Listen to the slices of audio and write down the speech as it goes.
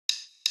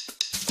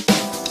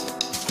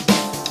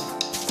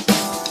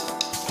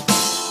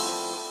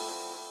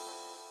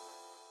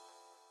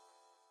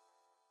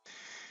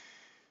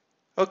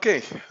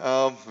Okay,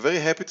 very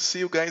happy to see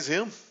you guys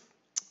here.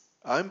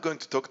 I'm going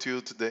to talk to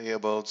you today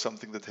about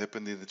something that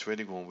happened in the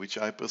trading room, which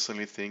I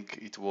personally think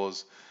it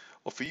was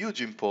of a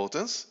huge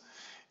importance.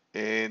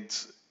 And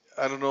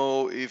I don't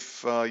know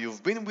if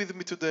you've been with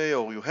me today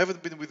or you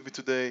haven't been with me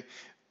today,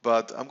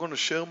 but I'm going to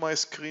share my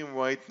screen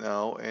right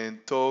now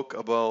and talk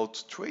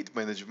about trade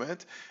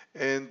management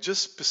and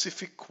just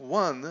specific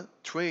one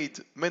trade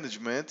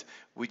management,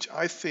 which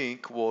I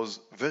think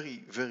was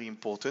very, very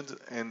important.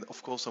 And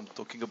of course, I'm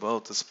talking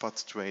about the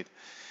spot trade.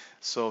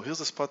 So here's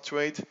the spot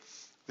trade.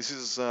 This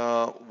is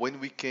when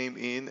we came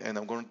in, and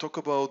I'm going to talk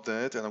about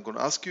that, and I'm going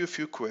to ask you a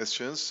few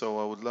questions. So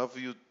I would love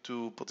you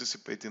to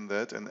participate in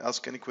that and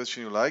ask any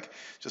question you like.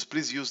 Just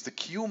please use the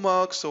Q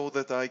mark so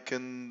that I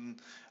can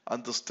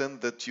understand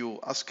that you're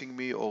asking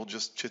me or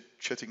just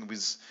chatting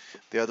with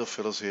the other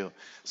fellows here.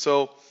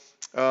 So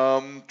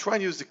try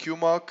and use the Q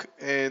mark,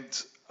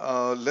 and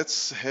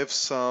let's have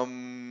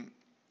some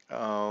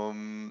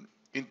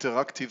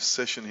interactive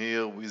session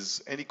here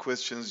with any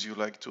questions you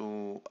like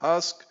to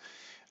ask.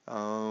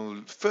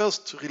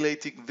 First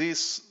relating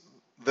this,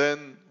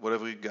 then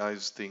whatever you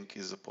guys think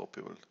is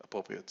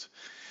appropriate.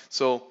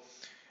 So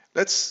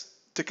let's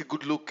take a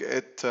good look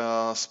at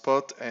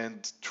spot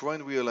and try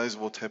and realize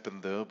what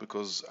happened there,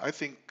 because I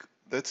think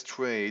that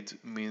trade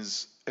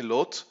means a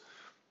lot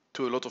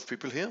to a lot of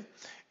people here.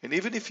 And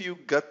even if you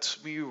got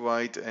me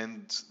right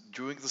and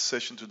during the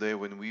session today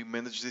when we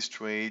manage this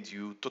trade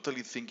you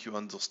totally think you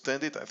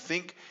understand it, I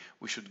think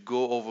we should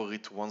go over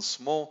it once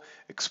more,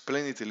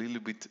 explain it a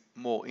little bit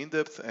more in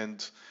depth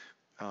and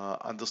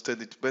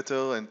understand it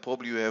better, and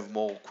probably you have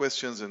more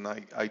questions, and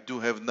I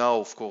do have now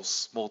of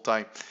course more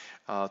time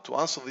to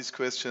answer these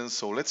questions.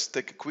 So let's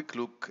take a quick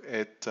look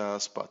at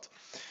spot.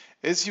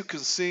 As you can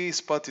see,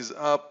 spot is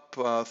up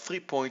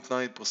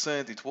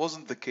 3.9%. It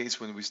wasn't the case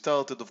when we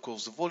started. Of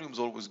course, the volume is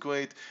always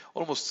great,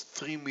 almost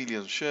 3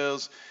 million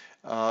shares.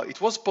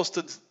 It was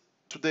posted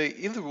today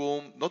in the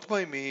room, not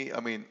by me. I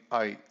mean,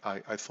 I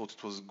thought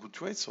it was a good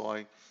trade, so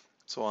I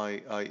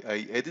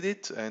added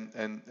it,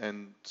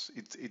 and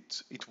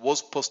it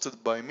was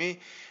posted by me,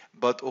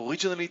 but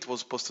originally it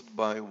was posted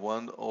by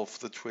one of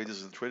the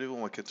traders in the trading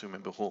room. I can't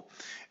remember who.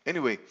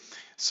 Anyway,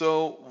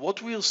 so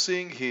what we are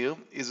seeing here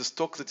is a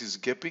stock that is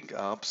gapping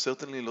up.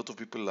 Certainly a lot of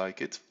people like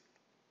it,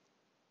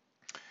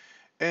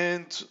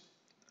 and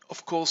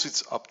of course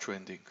it's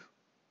uptrending.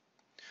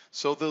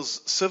 So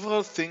there's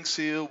several things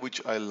here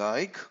which I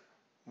like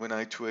when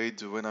I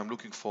trade, when I'm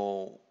looking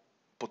for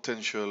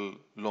potential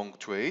long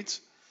trades.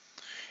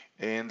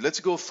 And let's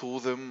go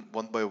through them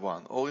one by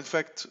one. Or in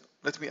fact,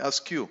 let me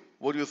ask you,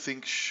 what do you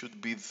think should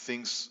be the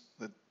things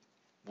that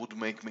would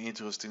make me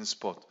interested in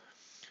spot?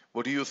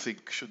 What do you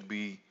think should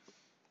be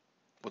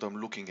what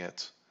I'm looking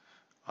at?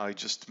 I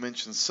just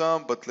mentioned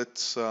some, but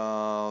let's,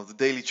 the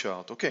daily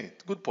chart. Okay,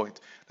 good point.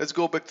 Let's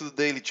go back to the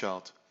daily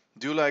chart.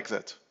 Do you like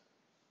that?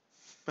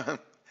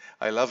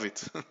 I love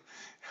it.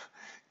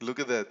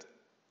 Look at that.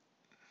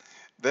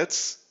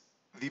 That's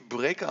the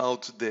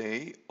breakout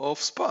day of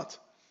spot.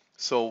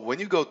 So when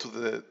you go to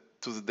the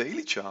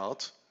daily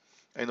chart,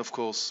 and of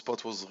course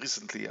spot was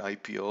recently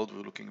IPO'd,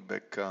 we're looking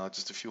back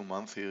just a few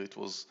months here. It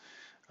was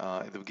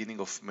at the beginning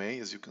of May,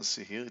 as you can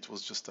see here, it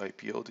was just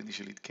IPO'd.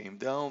 Initially it came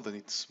down, then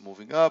it's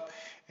moving up,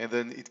 and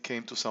then it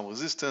came to some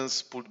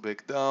resistance, pulled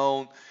back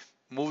down,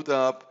 moved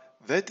up.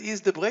 That is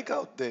the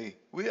breakout day.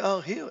 We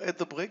are here at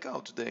the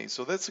breakout day,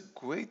 so that's a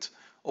great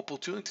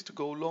opportunity to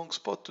go long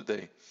spot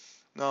today.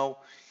 Now,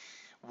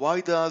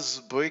 why does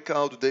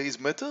breakout days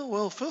matter?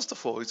 Well, first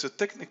of all, it's a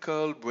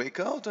technical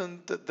breakout,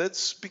 and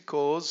that's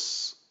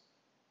because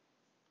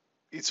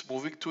it's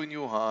moving to a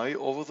new high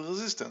over the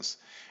resistance.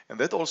 And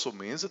that also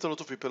means that a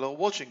lot of people are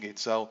watching it.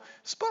 So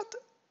spot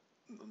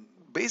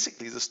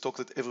basically is a stock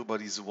that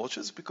everybody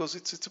watches because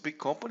it's a big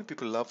company.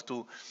 People love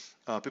to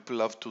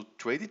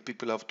trade it.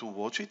 People love to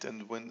watch it.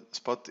 And when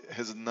spot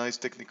has a nice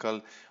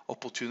technical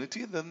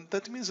opportunity, then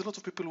that means a lot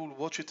of people will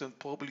watch it and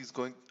probably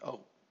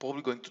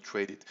going to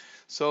trade it.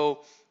 So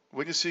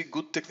when you see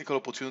good technical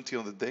opportunity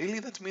on the daily,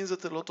 that means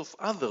that a lot of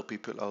other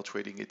people are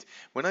trading it.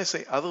 When I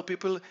say other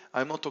people,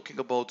 I'm not talking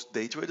about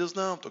day traders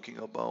now. I'm talking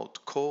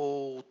about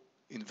core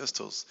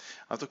investors.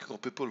 I'm talking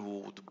about people who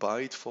would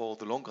buy it for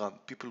the long run,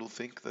 people who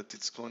think that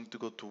it's going to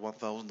go to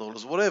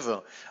 $1,000,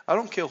 whatever. I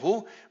don't care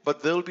who,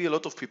 but there will be a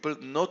lot of people,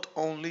 not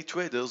only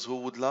traders, who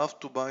would love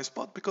to buy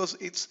spot because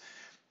it's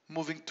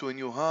moving to a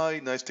new high,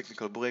 nice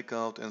technical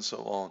breakout, and so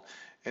on.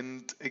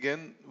 And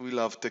again, we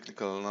love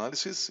technical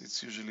analysis.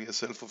 It's usually a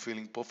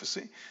self-fulfilling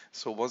prophecy.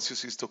 So once you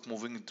see stock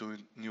moving into a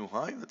new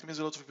high, that means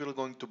a lot of people are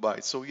going to buy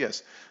it. So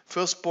yes,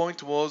 first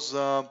point was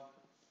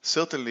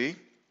certainly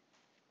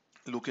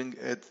looking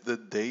at the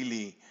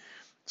daily.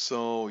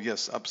 So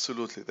yes,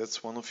 absolutely,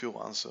 that's one of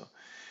your answer.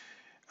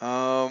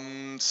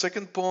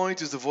 Second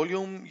point is the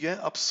volume. Yeah,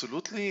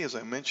 absolutely. As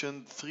I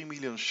mentioned, 3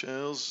 million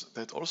shares.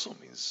 That also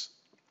means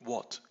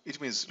what?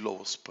 It means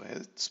lower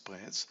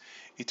spreads.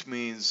 It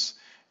means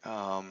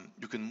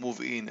you can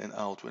move in and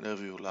out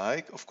whenever you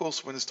like. Of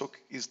course, when the stock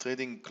is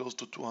trading close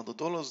to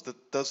 $200,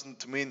 that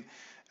doesn't mean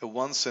a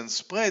 1 cent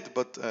spread,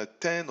 but a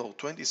 10 or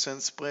 20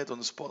 cent spread on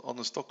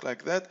a stock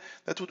like that,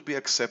 that would be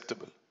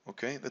acceptable.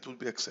 Okay, that would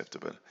be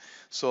acceptable.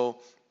 So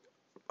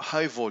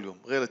high volume,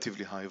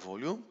 relatively high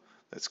volume.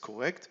 That's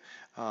correct.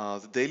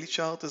 The daily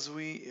chart, as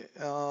we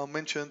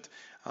mentioned,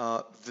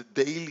 the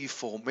daily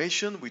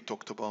formation. We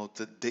talked about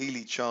the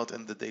daily chart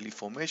and the daily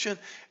formation,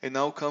 and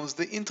now comes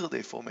the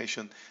intraday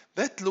formation.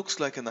 That looks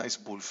like a nice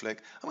bull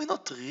flag. I mean,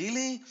 not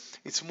really.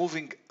 It's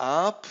moving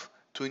up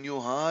to a new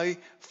high,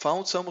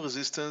 found some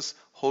resistance,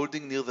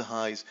 holding near the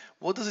highs.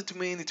 What does it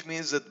mean? It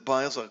means that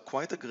buyers are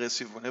quite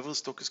aggressive. Whenever the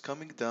stock is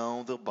coming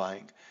down, they're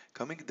buying.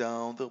 Coming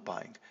down, they're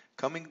buying.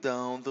 Coming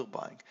down, they're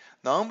buying.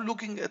 Now I'm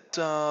looking at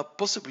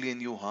possibly a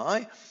new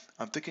high.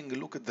 I'm taking a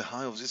look at the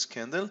high of this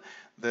candle.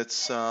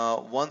 That's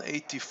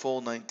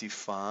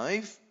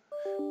 184.95.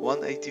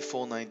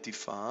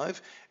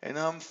 184.95. And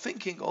I'm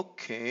thinking,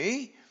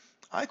 okay,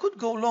 I could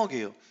go long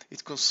here.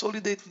 It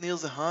consolidates near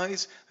the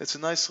highs. That's a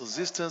nice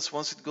resistance.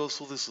 Once it goes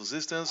through this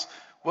resistance,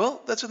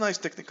 well, that's a nice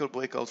technical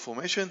breakout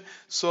formation.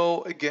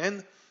 So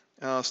again,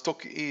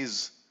 stock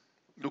is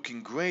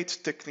looking great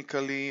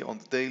technically on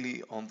the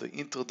daily, on the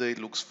intraday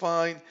looks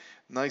fine.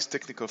 Nice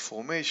technical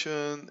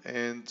formation,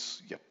 and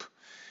yep.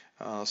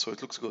 So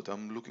it looks good.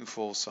 I'm looking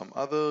for some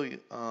other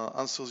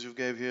answers you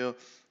gave here.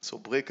 So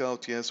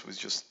breakout, yes, we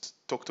just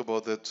talked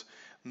about that.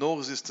 No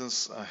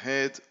resistance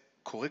ahead.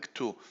 Correct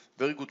too.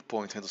 Very good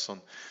point,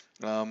 Henderson.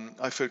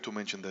 I failed to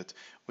mention that.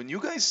 When you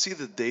guys see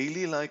the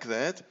daily like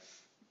that,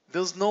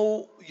 there's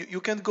no,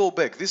 you can't go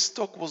back. This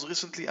stock was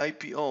recently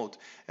IPO'd,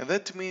 and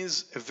that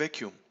means a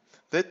vacuum.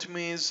 That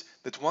means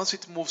that once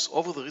it moves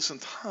over the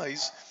recent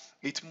highs,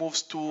 it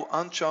moves to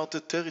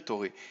uncharted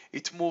territory.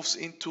 It moves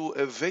into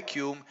a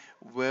vacuum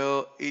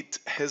where it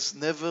has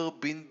never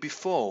been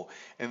before.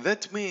 And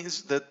that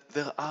means that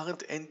there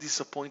aren't any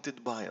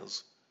disappointed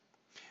buyers.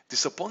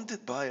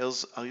 Disappointed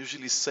buyers are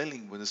usually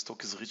selling when the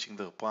stock is reaching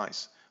their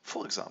price.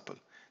 For example,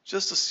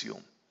 just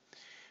assume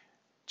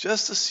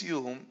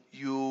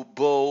you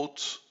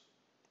bought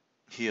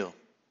here,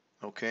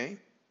 okay,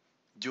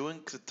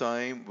 during the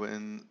time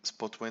when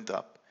spot went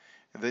up,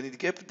 and then it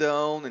gapped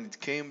down and it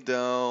came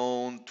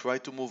down,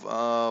 tried to move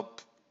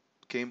up,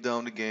 came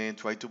down again,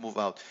 tried to move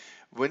out.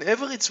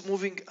 Whenever it's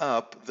moving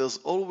up, there's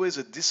always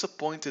a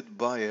disappointed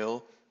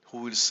buyer who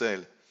will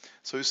sell.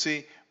 So you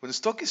see, when the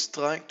stock is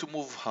trying to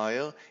move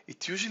higher,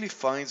 it usually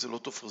finds a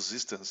lot of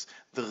resistance.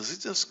 The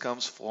resistance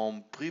comes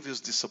from previous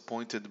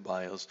disappointed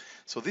buyers.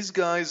 So these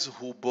guys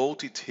who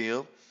bought it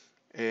here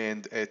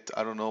and at,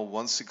 I don't know,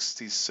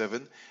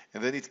 167,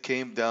 and then it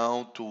came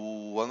down to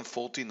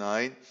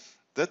 149,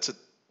 that's a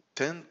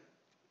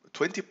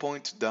 20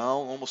 point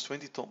down, almost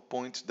 20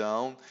 points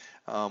down,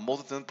 more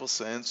than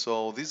 10%.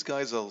 So these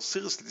guys are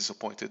seriously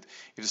disappointed.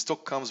 If the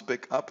stock comes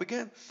back up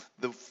again,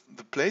 the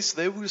place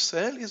they will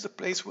sell is the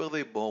place where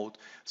they bought.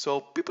 So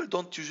people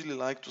don't usually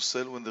like to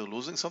sell when they're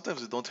losing.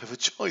 Sometimes they don't have a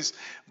choice.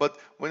 But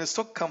when a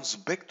stock comes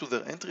back to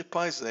their entry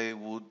price, they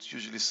would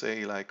usually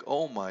say like,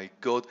 oh my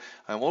God,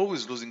 I'm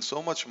always losing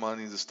so much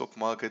money in the stock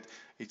market.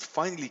 It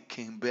finally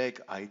came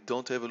back. I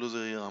don't have a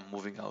loser here. I'm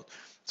moving out.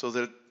 So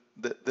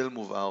they'll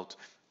move out.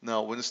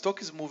 Now, when the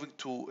stock is moving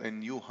to a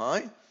new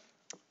high,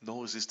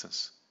 no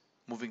resistance,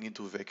 moving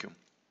into a vacuum.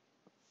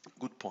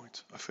 Good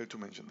point. I failed to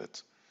mention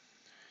that.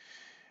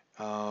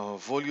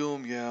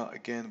 Volume, yeah,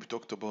 again, we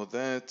talked about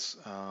that.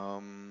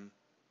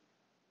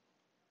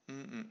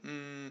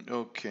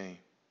 Okay.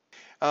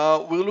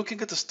 We're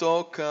looking at the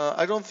stock.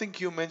 I don't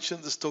think you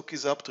mentioned the stock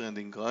is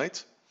uptrending,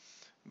 right?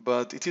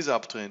 But it is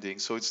uptrending,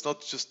 so it's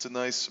not just a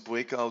nice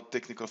breakout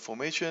technical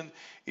formation,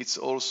 it's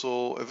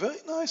also a very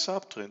nice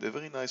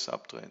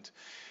uptrend,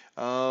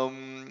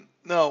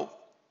 Now,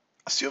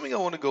 assuming I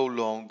want to go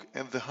long,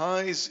 and the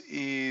highs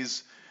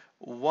is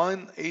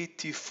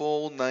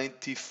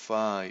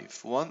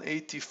 184.95,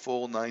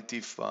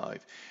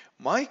 184.95.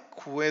 My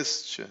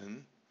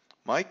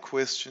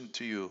question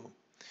to you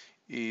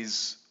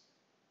is,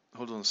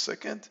 hold on a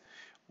second,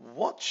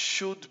 what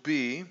should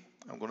be,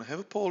 I'm going to have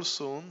a poll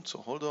soon, so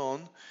hold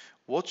on.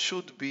 What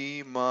should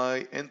be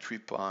my entry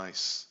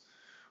price?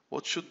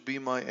 What should be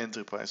my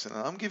entry price? And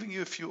I'm giving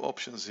you a few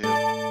options here.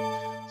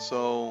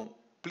 So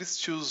please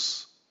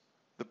choose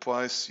the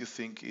price you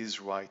think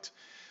is right.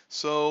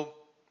 So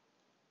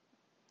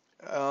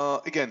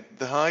again,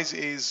 the highs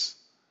is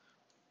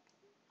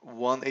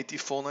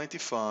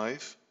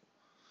 184.95.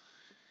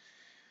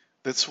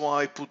 That's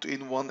why I put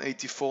in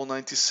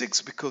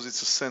 184.96 because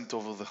it's a cent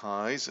over the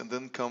highs, and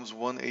then comes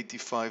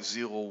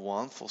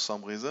 185.01 for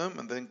some reason,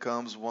 and then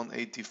comes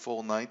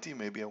 184.90.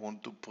 Maybe I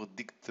want to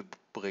predict the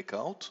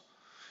breakout.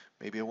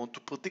 And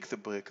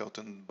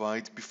buy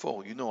it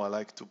before. You know I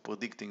like to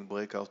predicting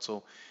breakout,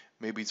 so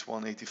maybe it's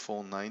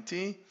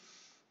 184.90.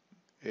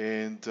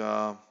 And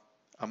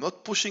I'm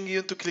not pushing you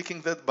into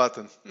clicking that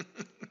button.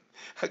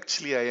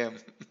 Actually, I am.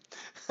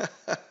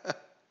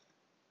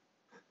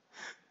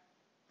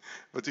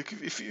 But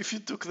if you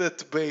took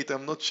that bait,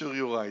 I'm not sure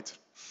you're right.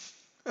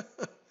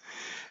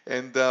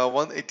 And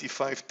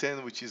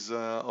 185.10, which is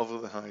over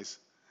the highs.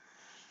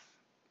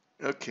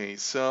 Okay,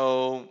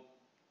 so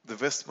the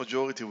vast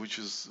majority,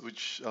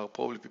 which are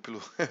probably people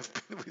who have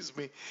been with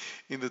me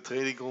in the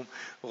trading room,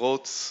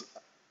 wrote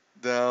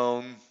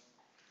down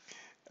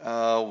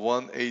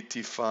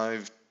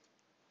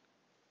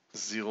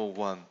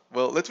 185.01.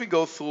 Well, let me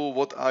go through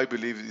what I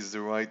believe is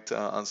the right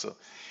answer.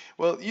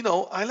 Well,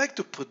 I like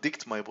to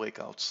predict my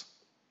breakouts.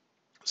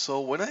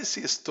 So when I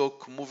see a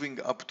stock moving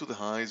up to the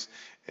highs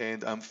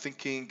and I'm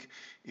thinking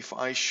if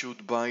I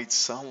should buy it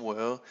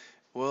somewhere,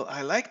 well,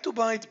 I like to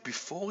buy it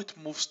before it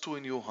moves to a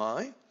new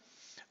high.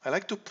 I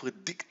like to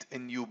predict a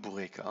new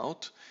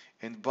breakout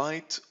and buy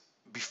it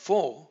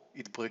before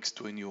it breaks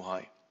to a new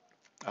high.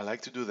 I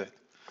like to do that.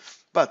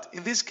 But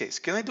in this case,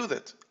 can I do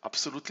that?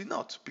 Absolutely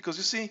not. Because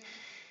you see,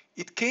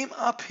 it came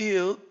up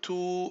here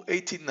to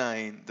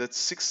 89, that's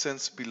 6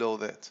 cents below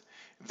that.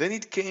 Then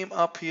it came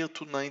up here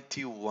to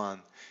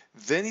 91.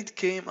 Then it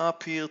came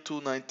up here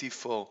to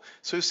 94.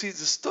 So you see,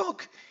 the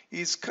stock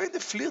is kind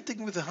of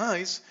flirting with the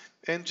highs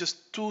and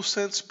just 2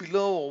 cents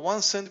below or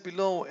 1 cent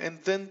below,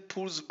 and then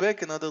pulls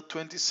back another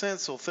 20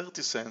 cents or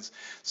 30 cents.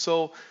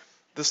 So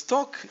the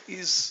stock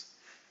is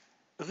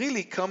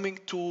really coming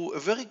to a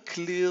very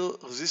clear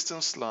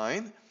resistance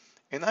line,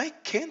 and I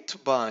can't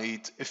buy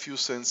it a few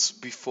cents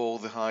before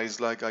the highs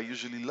like I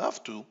usually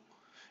love to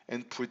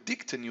and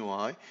predict a new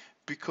high,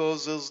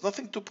 because there's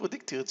nothing to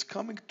predict here. It's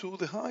coming to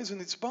the highs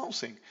and it's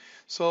bouncing.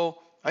 So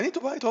I need to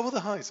buy it over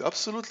the highs,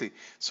 absolutely.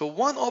 So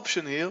one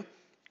option here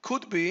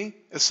could be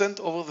a cent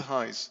over the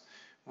highs,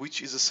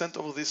 which is a cent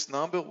over this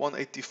number,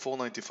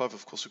 184.95.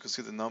 Of course, you can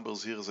see the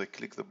numbers here as I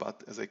click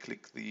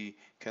the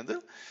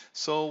candle.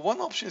 So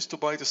one option is to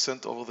buy it a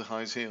cent over the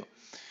highs here.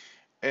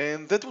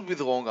 And that would be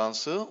the wrong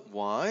answer.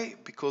 Why?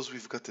 Because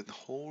we've got a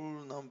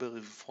whole number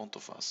in front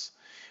of us.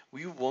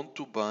 We want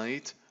to buy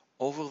it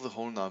over the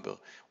whole number.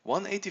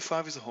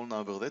 185 is a whole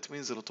number. That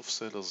means a lot of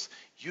sellers.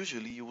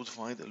 Usually you would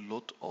find a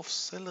lot of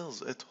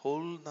sellers at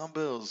whole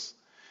numbers.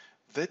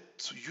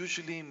 That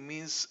usually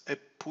means a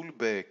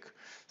pullback.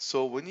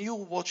 So when you're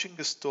watching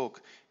a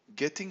stock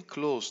getting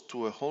close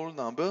to a whole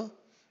number,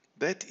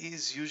 that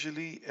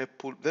usually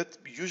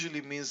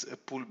means a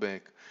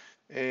pullback.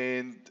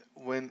 And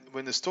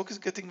when the stock is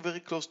getting very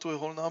close to a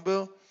whole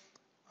number,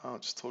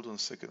 just hold on a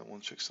second, I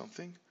want to check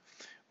something.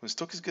 When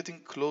stock is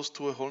getting close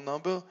to a whole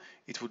number,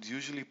 it would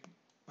usually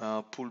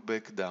pull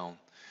back down.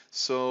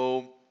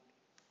 So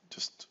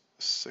just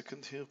a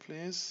second here,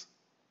 please.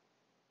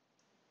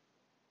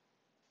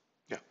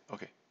 Yeah,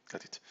 okay,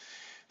 got it.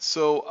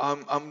 So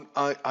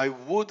I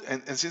would,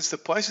 and since the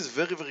price is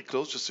very, very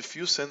close, just a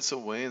few cents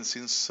away, and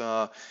since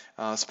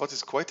spot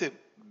is quite a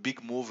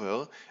big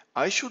mover,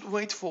 I should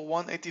wait for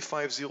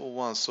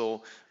 185.01.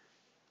 So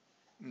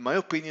in my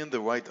opinion, the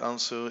right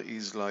answer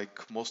is,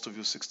 like most of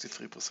you,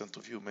 63%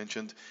 of you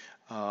mentioned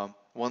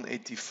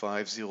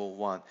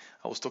 185.01.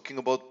 I was talking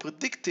about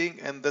predicting,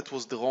 and that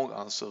was the wrong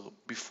answer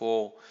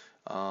before,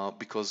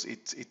 because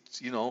it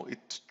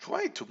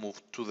tried to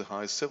move to the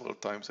highs several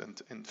times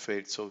and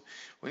failed. So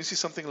when you see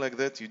something like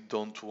that, you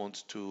don't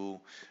want to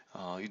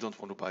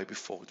buy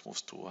before it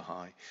moves to a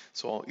high.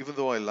 So even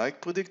though I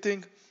like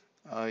predicting,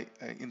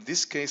 in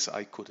this case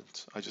I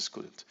couldn't. I just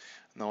couldn't.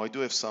 Now I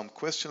do have some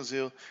questions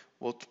here.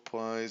 What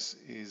price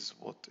is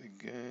what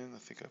again? I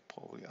think I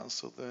probably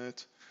answered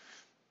that.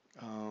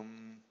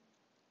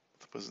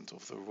 The present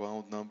of the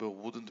round number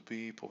wouldn't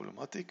be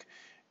problematic.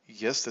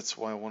 Yes, that's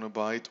why I want to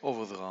buy it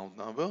over the round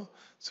number.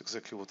 It's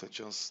exactly what I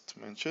just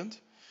mentioned.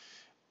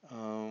 But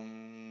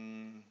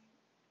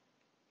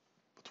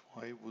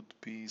why would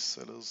be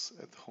sellers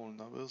at whole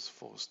numbers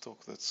for a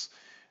stock that's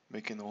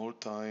making an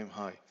all-time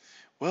high?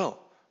 Well,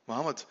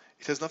 Mohammed,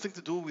 it has nothing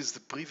to do with the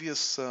previous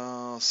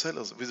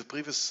sellers, with the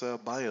previous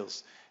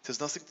buyers. It has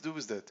nothing to do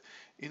with that.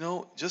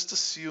 Just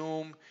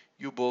assume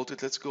you bought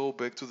it. Let's go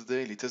back to the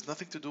daily. It has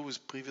nothing to do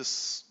with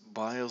previous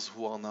buyers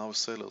who are now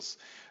sellers.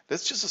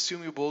 Let's just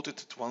assume you bought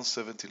it at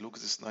 170. Look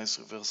at this nice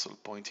reversal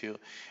point here.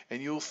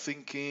 And you're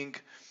thinking,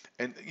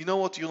 and you know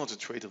what? You're not a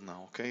trader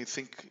now, okay?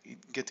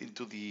 Get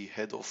into the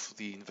head of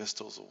the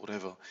investors or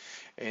whatever.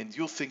 And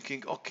you're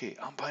thinking, okay,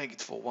 I'm buying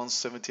it for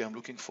 170. I'm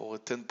looking for a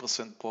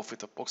 10%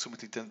 profit,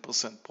 approximately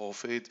 10%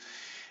 profit.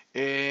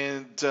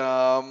 And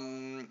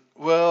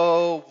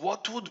well,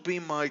 what would be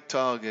my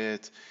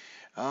target?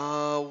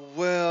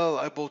 Well,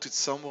 I bought it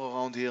somewhere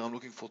around here. I'm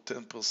looking for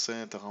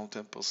 10%, around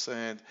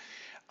 10%.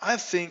 I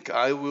think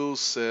I will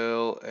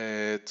sell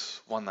at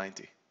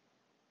 190.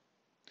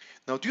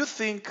 Now, do you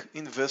think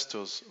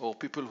investors or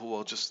people who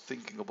are just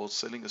thinking about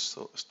selling a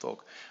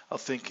stock are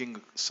thinking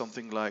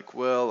something like,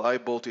 well, I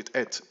bought it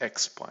at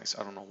X price,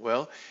 I don't know,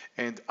 well,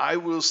 and I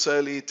will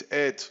sell it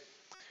at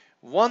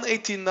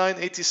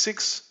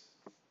 189.86?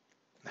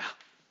 Nah,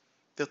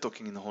 they're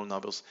talking in whole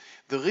numbers.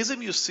 The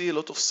reason you see a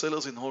lot of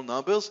sellers in whole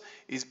numbers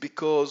is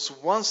because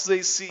once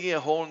they see a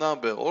whole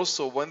number,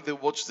 also when they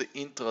watch the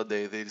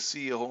intraday, they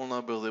see a whole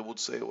number, they would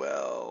say,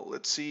 well,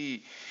 let's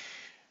see.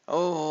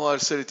 Oh, I'll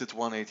sell it at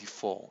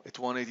 184, at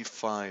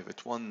 185,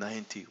 at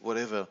 190,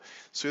 whatever.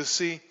 So you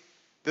see,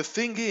 the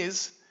thing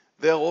is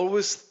They are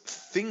always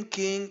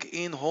thinking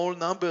in whole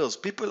numbers.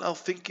 People are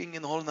thinking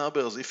in whole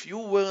numbers. If you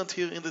weren't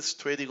here in this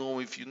trading room,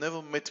 if you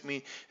never met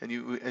me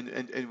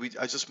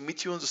I just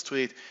meet you on the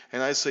street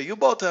and I say, you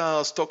bought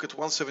a stock at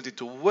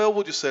 172, where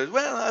would you sell it?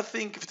 Well, I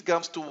think if it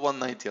comes to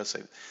 190, I'll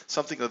sell it.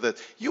 Something like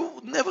that. You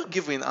never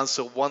give me an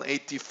answer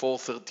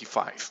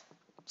 184.35.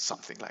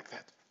 Something like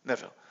that.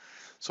 Never.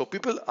 So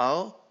people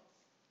are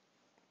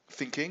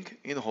thinking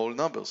in whole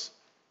numbers.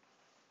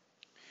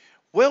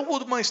 Where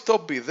would my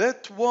stop be?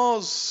 That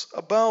was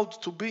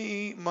about to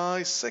be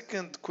my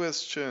second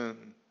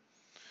question.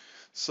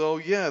 So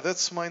yeah,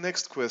 that's my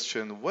next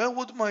question. Where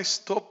would my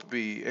stop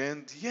be?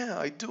 And yeah,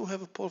 I do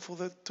have a poll for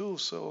that too.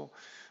 So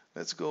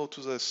let's go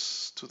to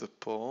the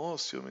poll,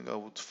 assuming I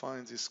would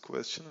find this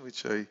question,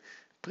 which I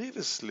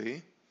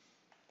previously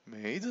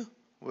made.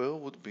 Where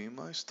would be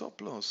my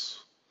stop loss?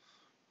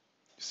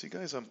 You see,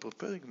 guys, I'm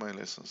preparing my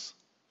lessons.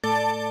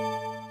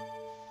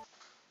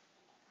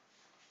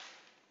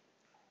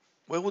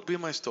 Where would be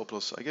my stop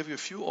loss? I gave you a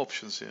few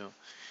options here.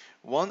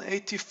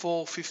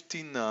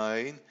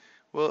 184.59.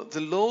 Well,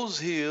 the lows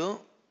here.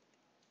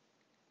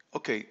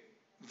 Okay,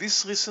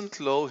 this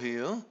recent low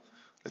here.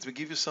 Let me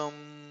give you some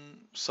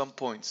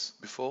points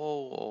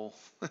before or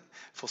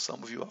for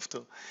some of you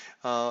after.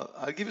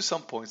 I'll give you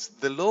some points.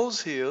 The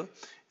lows here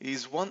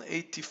is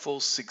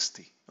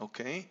 184.60.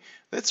 Okay,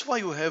 that's why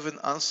you have an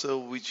answer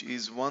which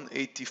is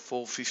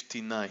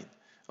 184.59.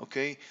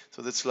 Okay,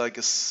 so that's like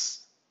a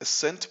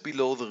cent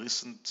below the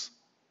recent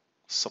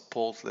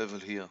support level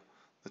here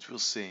that we're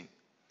seeing.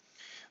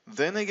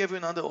 Then I gave you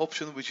another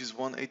option which is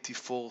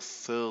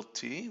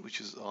 184.30, which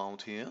is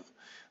around here.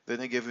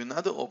 Then I gave you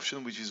another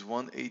option which is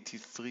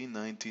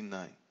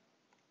 183.99.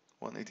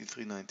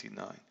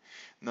 183.99.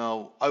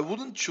 Now I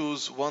wouldn't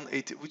choose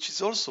 180, which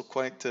is also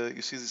quite,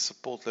 you see the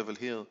support level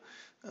here.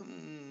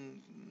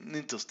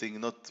 Interesting,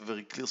 not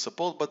very clear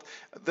support, but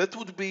that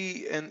would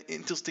be an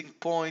interesting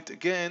point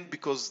again,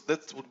 because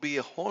that would be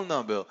a whole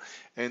number.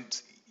 And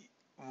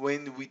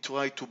when we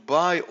try to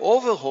buy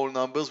over whole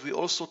numbers, we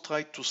also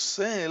try to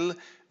sell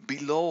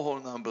below whole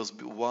numbers.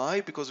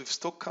 Why? Because if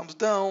stock comes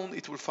down,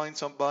 it will find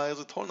some buyers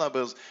at whole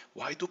numbers.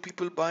 Why do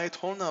people buy at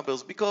whole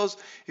numbers? Because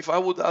if I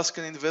would ask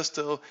an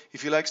investor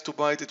if he likes to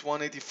buy it at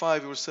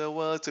 185, he will say,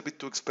 well, it's a bit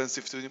too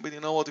expensive to me, but you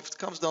know what, if it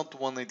comes down to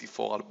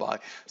 184, I'll buy.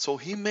 So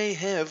he may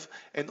have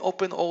an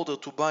open order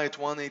to buy at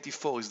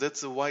 184. Is that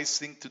the wise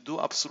thing to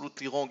do?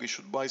 Absolutely wrong. He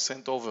should buy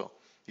cent over.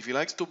 If he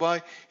likes to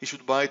buy, he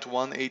should buy at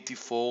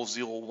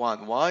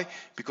 184.01. Why?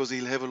 Because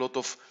he'll have a lot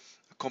of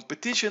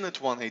competition at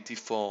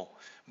 184.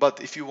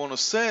 But if you want to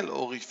sell,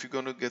 or if you're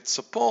going to get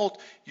support,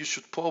 you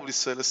should probably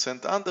sell a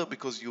cent under,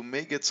 because you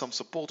may get some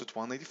support at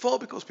 184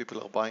 because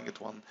people are buying at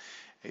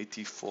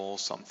 184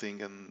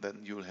 something, and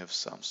then you'll have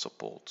some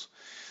support.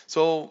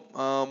 So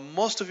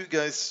most of you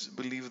guys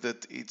believe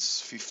that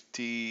it's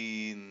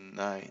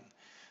 59.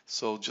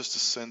 So just a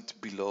cent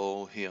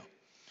below here.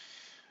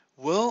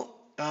 Well,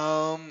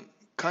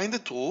 kind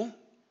of true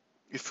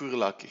if we're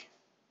lucky.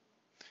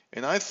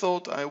 And I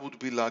thought I would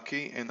be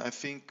lucky, and I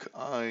think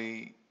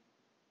I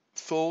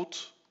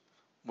thought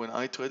when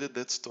I traded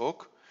that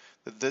stock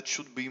that that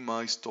should be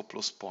my stop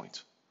loss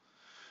point.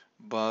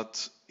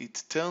 But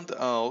it turned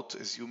out,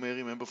 as you may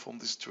remember from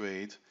this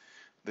trade,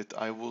 that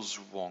I was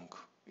wrong.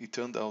 It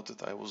turned out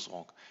that I was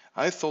wrong.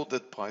 I thought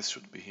that price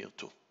should be here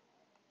too.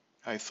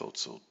 I thought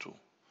so too.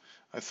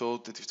 I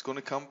thought that if it's going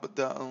to come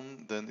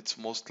down, then it's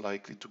most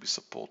likely to be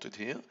supported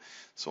here.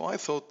 So I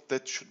thought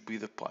that should be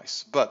the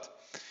price. But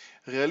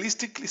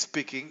realistically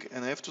speaking,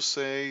 and I have to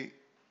say,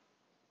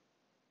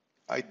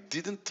 I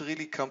didn't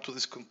really come to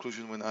this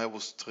conclusion when I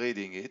was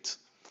trading it,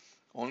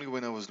 only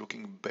when I was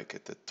looking back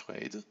at that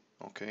trade.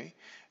 Okay.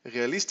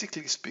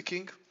 Realistically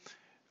speaking,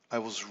 I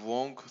was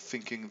wrong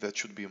thinking that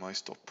should be my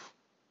stop.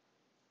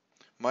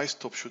 My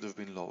stop should have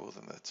been lower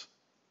than that.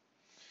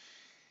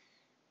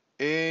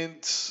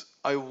 And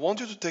I want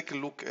you to take a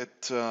look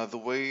at the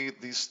way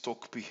this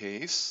stock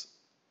behaves.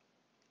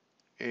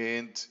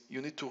 And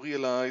you need to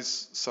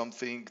realize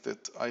something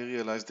that I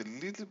realized a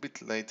little bit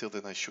later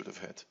than I should have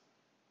had.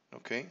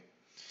 Okay?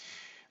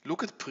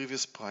 Look at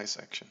previous price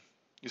action.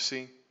 You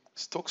see,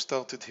 stock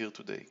started here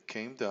today,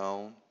 came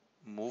down,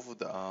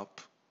 moved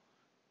up,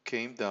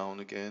 came down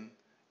again,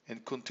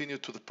 and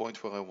continued to the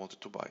point where I wanted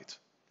to buy it.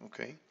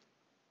 Okay?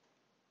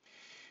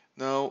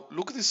 Now,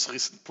 look at this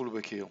recent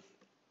pullback here.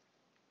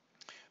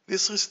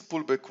 This recent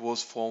pullback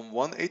was from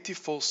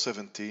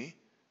 184.70,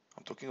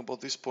 I'm talking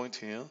about this point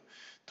here,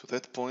 to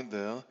that point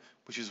there,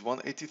 which is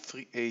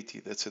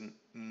 183.80. That's a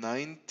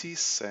 90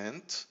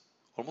 cent,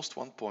 almost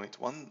 1 point,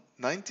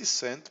 90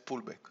 cent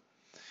pullback.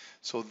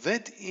 So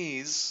that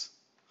is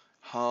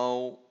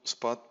how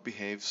spot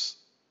behaves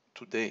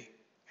today.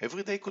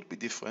 Every day could be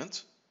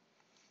different,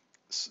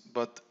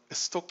 but a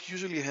stock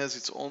usually has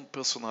its own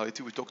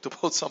personality. We talked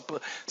about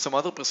some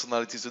other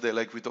personalities today,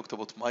 like we talked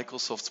about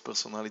Microsoft's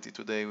personality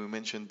today. We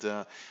mentioned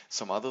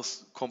some other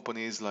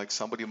companies, like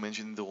somebody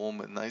mentioned in the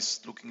room, a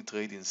nice looking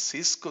trade in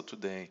Cisco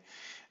today.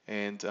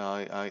 And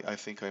I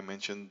think I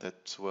mentioned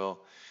that, well,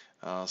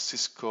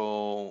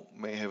 Cisco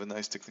may have a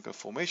nice technical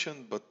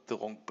formation, but the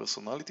wrong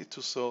personality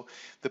too. So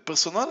the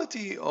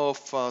personality of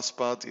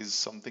spot is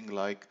something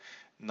like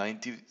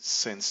 90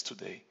 cents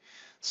today.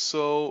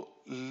 So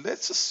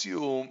let's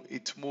assume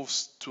it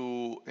moves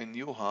to a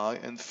new high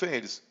and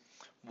fails.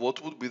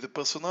 What would be the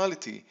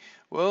personality?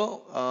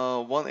 Well,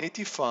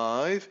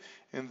 185,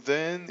 and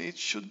then it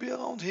should be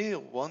around here,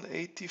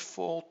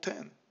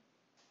 184.10.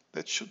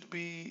 That should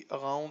be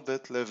around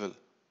that level.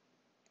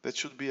 That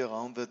should be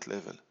around that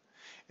level.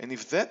 And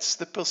if that's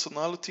the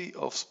personality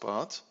of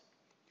spot,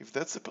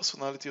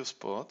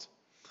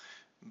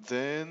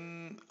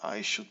 then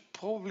I should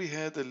probably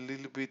had a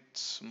little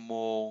bit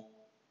more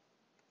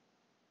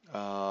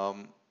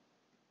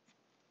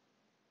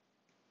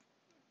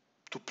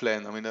to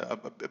plan. I mean,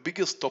 a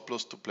bigger stop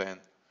loss to plan.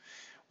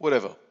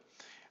 Whatever.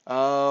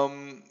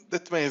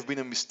 That may have been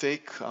a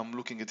mistake. I'm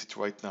looking at it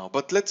right now.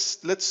 But let's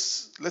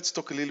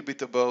talk a little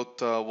bit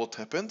about what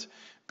happened,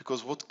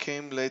 because what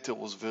came later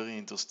was very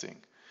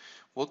interesting.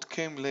 What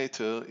came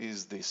later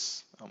is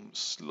this. I'm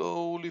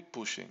slowly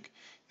pushing.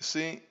 You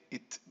see,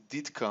 it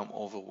did come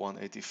over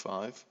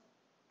 185.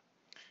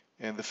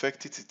 And the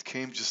fact that it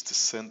came just a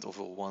cent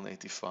over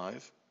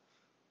 185,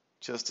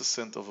 just a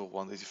cent over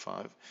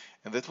 185,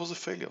 and that was a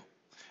failure.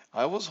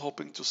 I was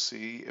hoping to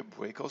see a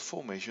breakout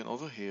formation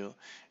over here,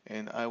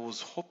 and I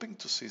was hoping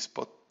to see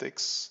spot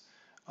takes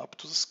up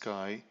to the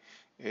sky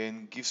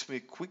and gives me a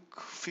quick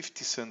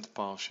 50-cent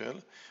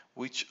partial,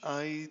 which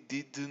I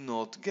did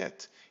not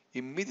get.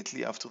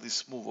 Immediately after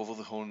this move over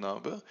the whole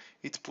number,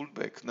 it pulled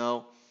back.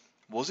 Now,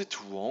 was it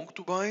wrong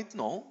to buy it?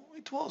 No,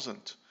 it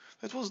wasn't.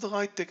 That was the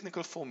right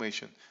technical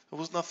formation. There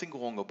was nothing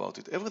wrong about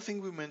it. Everything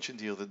we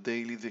mentioned here, the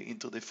daily, the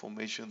intraday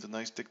formation, the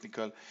nice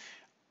technical,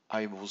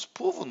 I was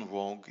proven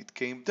wrong. It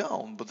came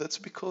down, but that's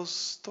because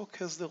stock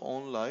has their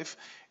own life,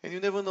 and you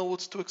never know what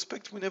to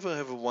expect. We never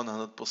have a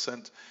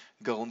 100%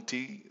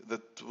 guarantee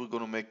that we're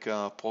going to make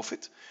a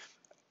profit.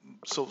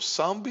 So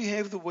some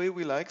behave the way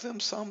we like them,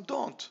 some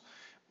don't.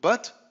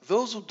 But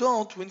those who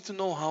don't, we need to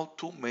know how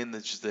to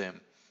manage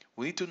them.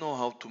 We need to know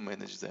how to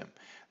manage them.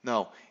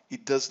 Now,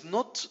 it does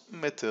not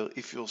matter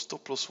if your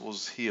stop loss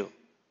was here,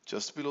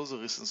 just below the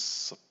recent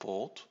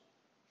support,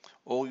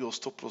 or your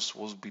stop loss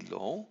was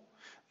below.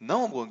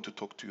 Now I'm going to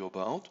talk to you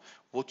about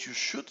what you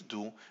should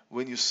do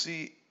when you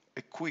see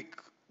a quick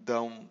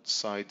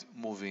downside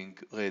moving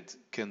red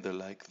candle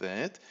like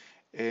that,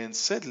 and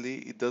sadly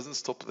it doesn't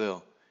stop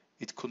there.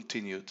 It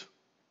continued.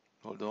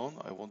 Hold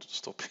on, I wanted to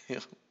stop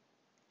here.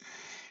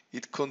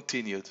 It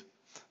continued.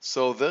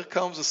 So there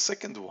comes a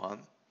second one,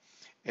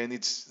 and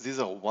these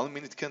are 1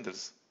 minute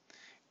candles.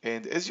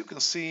 And as you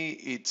can see,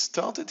 it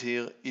started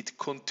here, it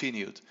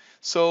continued.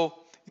 So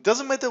it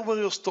doesn't matter where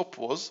your stop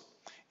was.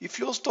 If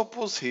your stop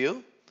was here,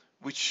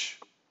 which,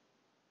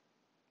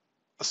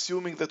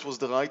 assuming that was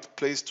the right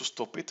place to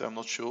stop it, I'm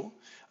not sure,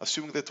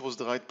 assuming that was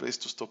the right place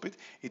to stop it,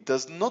 it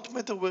does not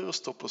matter where your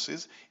stop loss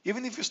is.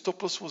 Even if your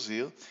stop loss was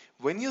here,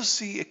 when you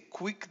see a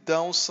quick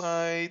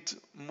downside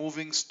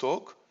moving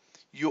stock,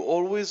 you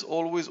always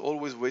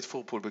wait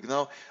for a pullback.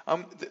 Now,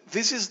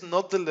 this is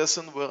not the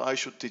lesson where I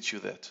should teach you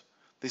that.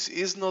 This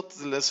is not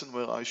the lesson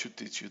where I should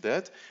teach you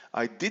that.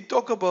 I did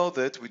talk about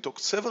that. We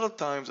talked several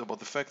times about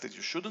the fact that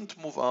you shouldn't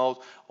move out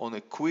on a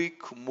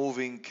quick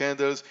moving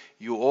candles.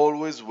 You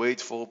always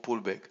wait for a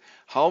pullback.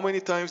 How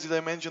many times did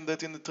I mention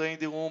that in the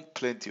trading room?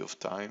 Plenty of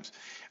times.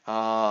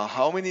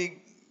 How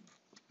many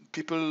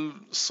people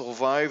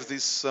survive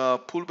these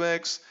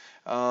pullbacks?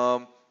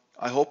 I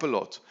hope a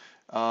lot,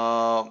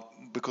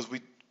 because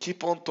we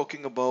keep on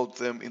talking about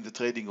them in the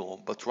trading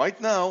room. But right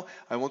now,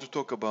 I want to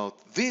talk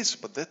about this,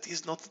 but that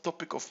is not the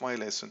topic of my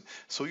lesson.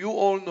 So you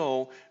all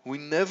know we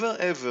never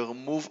ever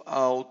move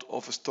out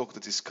of a stock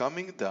that is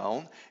coming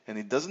down, and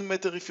it doesn't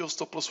matter if your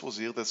stop loss was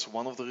here. That's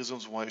one of the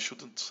reasons why you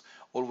shouldn't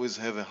always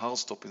have a hard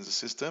stop in the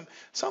system.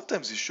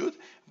 Sometimes you should,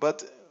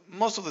 but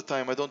most of the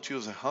time I don't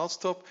use a hard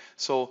stop.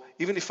 So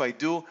even if I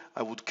do,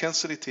 I would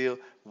cancel it here,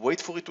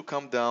 wait for it to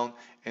come down,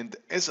 and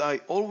as I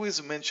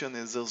always mention,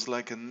 there's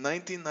like a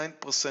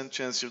 99%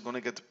 chance you're going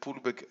to get a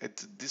pullback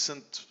at a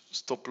decent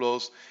stop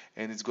loss,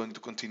 and it's going to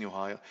continue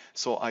higher.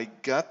 So I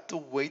got to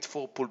wait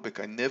for a pullback.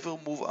 I never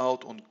move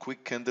out on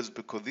quick candles,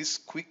 because these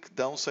quick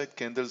downside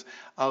candles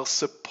are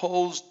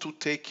supposed to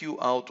take you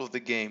out of the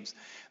games.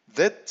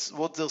 That's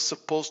what they're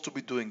supposed to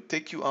be doing,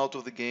 take you out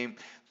of the game.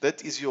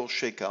 That is your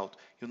shakeout.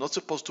 You're not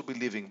supposed to be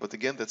leaving, but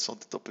again, that's not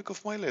the topic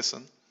of my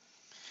lesson.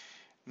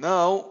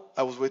 Now,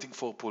 I was waiting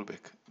for a pullback.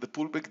 The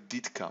pullback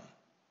did come.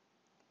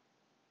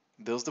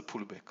 There's the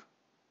pullback.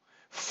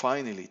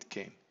 Finally, it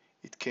came.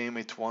 It came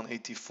at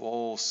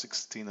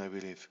 184.16, I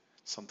believe,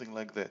 something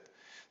like that.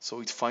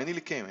 So it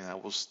finally came, and I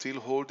was still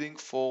holding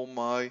for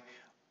my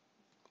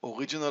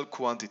original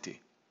quantity.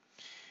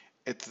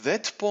 At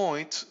that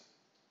point,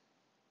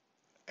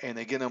 and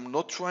again, I'm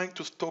not trying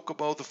to talk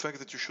about the fact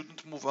that you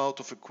shouldn't move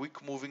out of a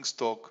quick moving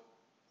stock.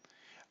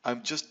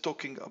 I'm just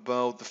talking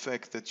about the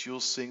fact that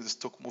you're seeing the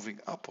stock moving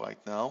up right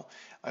now.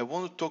 I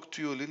want to talk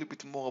to you a little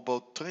bit more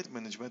about trade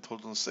management.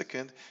 Hold on a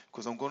second,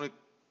 because I'm going to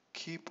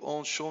keep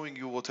on showing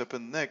you what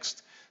happened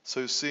next. So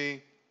you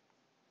see,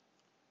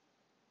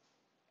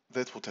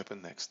 That's what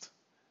happened next.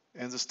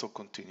 And the stock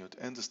continued,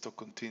 and the stock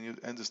continued,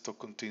 and the stock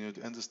continued,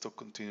 and the stock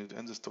continued,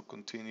 and the stock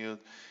continued.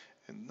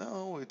 And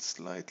now it's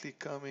slightly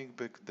coming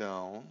back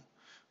down,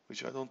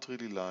 which I don't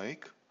really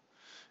like.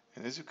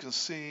 And as you can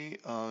see,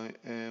 I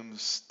am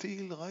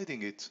still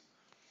riding it.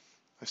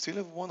 I still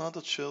have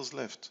 100 shares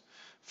left.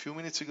 A few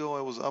minutes ago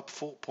I was up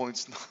 4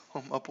 points, now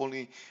I'm up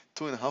only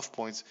 2.5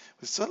 points.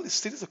 But still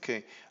is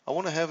okay. I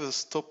want to have a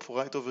stop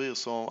right over here,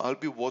 so I'll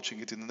be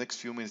watching it in the next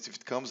few minutes. If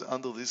it comes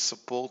under this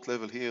support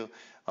level here,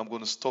 I'm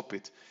going to stop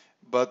it.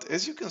 But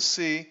as you can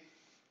see,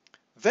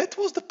 that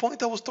was the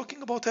point I was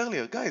talking about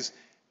earlier. Guys,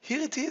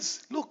 here it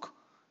is. Look,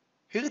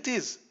 here it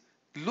is.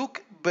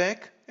 Look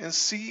back and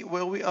see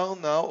where we are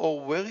now,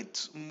 or where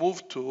it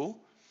moved to,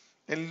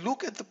 and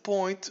look at the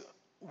point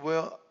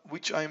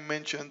which I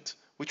mentioned,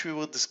 which we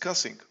were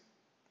discussing.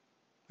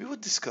 We were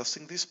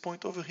discussing this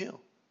point over here.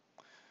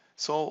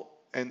 So,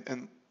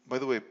 and by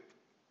the way,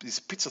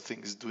 this pizza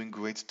thing is doing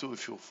great too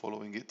if you're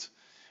following it.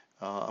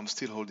 I'm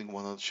still holding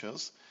 100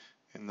 shares,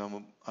 and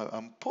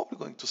I'm probably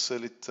going to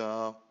sell it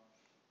a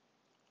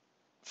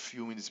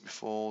few minutes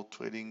before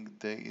trading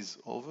day is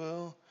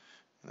over.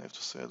 And I have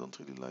to say, I don't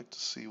really like to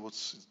see what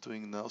it's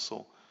doing now.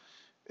 So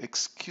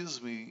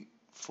excuse me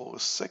for a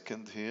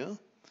second here.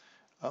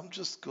 I'm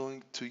just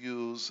going to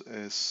use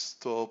a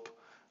stop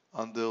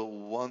under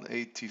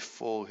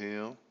 184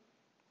 here.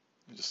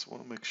 I just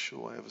want to make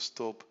sure I have a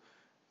stop,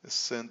 a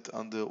cent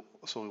under,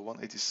 sorry,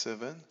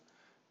 187.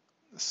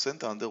 A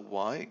cent under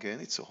Y, again,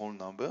 it's a whole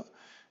number.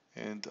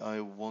 And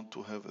I want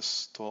to have a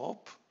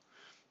stop.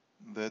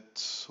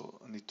 So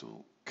I need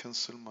to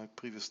cancel my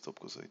previous stop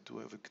because I do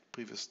have a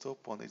previous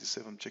stop,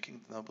 187. I'm checking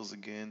the numbers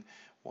again,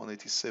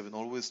 187.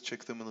 Always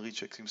check them and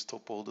recheck them.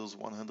 Stop orders,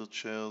 100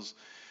 shares.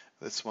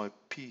 That's my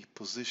P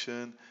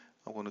position.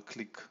 I want to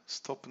click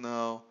stop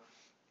now,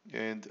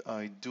 and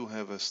I do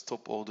have a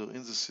stop order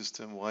in the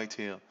system right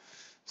here.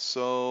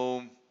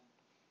 So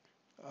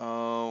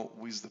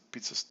with the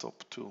pizza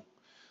stop too.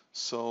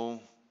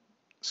 So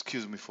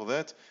excuse me for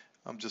that.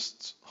 I'm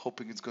just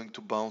hoping it's going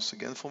to bounce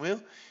again from here.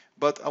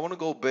 But I want to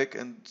go back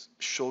and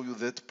show you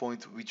that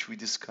point which we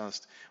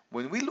discussed.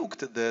 When we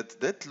looked at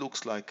that, that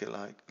looks like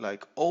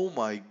oh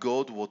my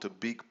God, what a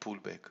big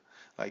pullback.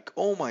 Like,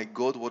 oh my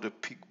God, what a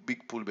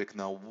big pullback.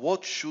 Now,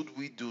 what should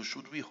we do?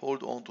 Should we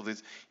hold on to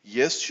this?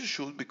 Yes, you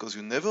should, because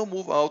you never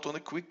move out on a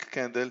quick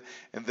candle,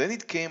 and then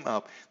it came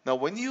up. Now,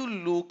 when you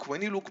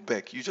look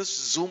back, you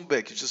just zoom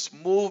back, you just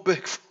move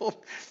back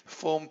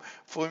from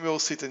your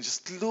seat and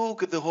just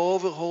look at the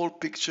overall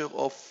picture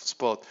of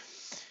spot.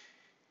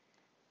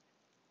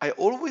 I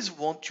always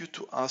want you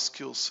to ask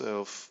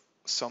yourself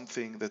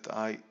something that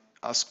I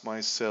ask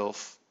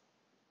myself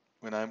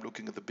when I'm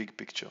looking at the big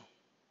picture.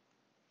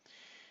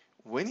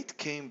 When it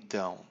came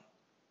down,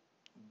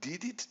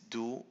 did it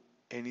do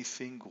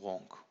anything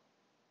wrong?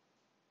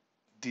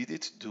 Did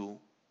it do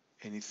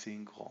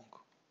anything wrong?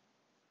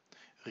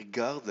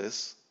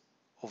 Regardless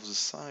of the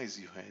size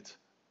you had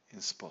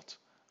in spot.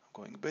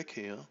 I'm going back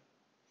here,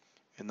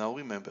 and now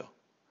remember,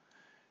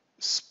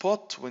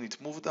 spot, when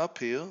it moved up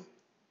here,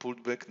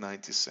 pulled back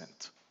 90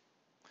 cents.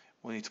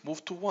 When it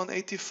moved to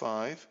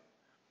 185,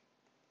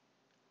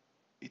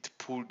 it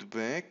pulled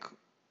back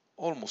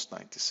almost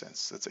 90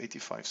 cents. That's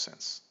 85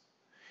 cents.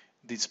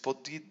 Did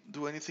spot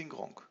do anything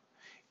wrong?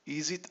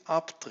 Is it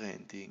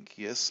uptrending?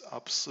 Yes,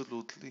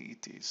 absolutely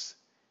it is.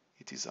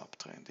 It is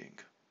uptrending.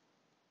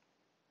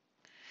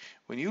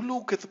 When you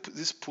look at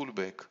this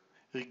pullback,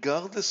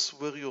 regardless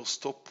where your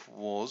stop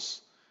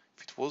was,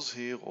 if it was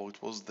here or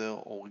it was there,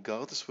 or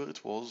regardless where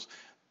it was,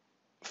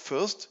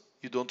 first,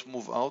 you don't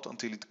move out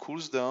until it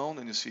cools down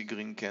and you see a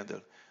green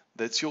candle.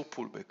 That's your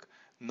pullback.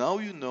 Now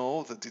you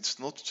know that it's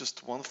not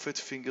just one fat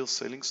finger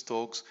selling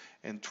stocks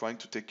and trying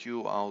to take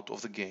you out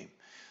of the game.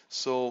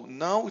 So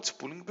now it's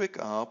pulling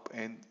back up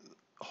and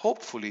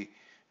hopefully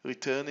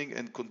returning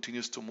and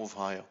continues to move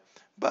higher.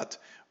 But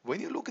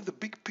when you look at the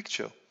big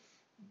picture,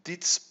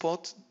 did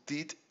spot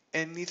did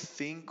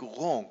anything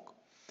wrong?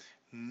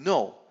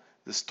 No,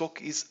 the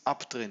stock is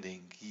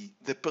uptrending.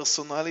 The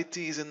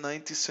personality is a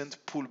 90-cent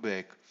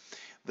pullback.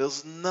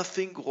 There's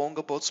nothing wrong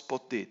about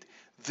spot did.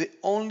 The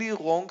only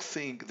wrong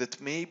thing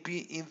that may be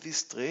in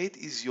this trade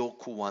is your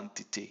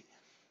quantity.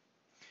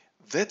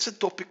 That's the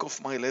topic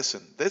of my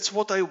lesson. That's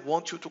what I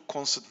want you to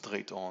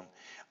concentrate on.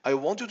 I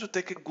want you to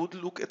take a good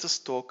look at the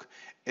stock,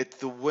 at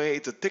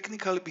the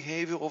technical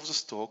behavior of the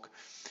stock,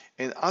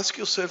 and ask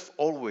yourself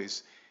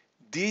always,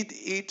 did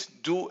it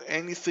do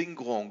anything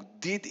wrong?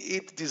 Did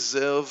it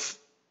deserve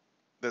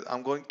that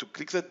I'm going to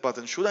click that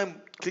button? Should I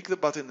click the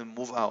button and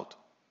move out?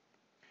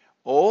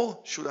 Or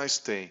should I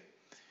stay?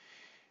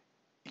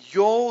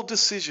 Your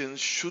decision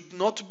should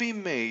not be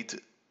made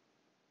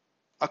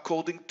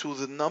according to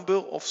the number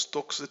of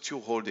stocks that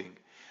you're holding.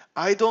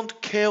 I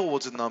don't care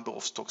what the number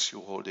of stocks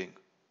you're holding.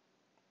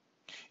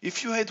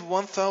 If you had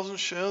 1,000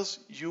 shares,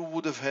 you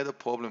would have had a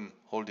problem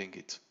holding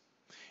it.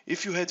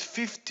 If you had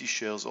 50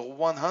 shares or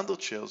 100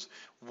 shares,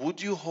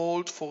 would you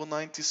hold for a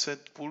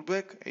 90-cent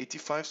pullback,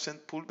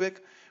 85-cent pullback?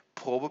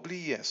 Probably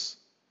yes.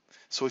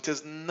 So it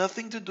has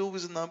nothing to do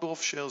with the number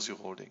of shares you're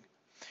holding.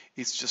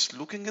 It's just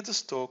looking at the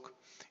stock.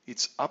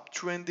 It's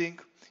uptrending.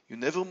 You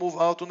never move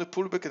out on a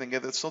pullback, and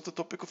again, that's not the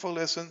topic of our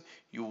lesson.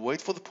 You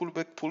wait for the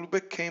pullback.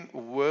 Pullback came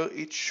where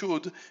it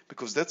should,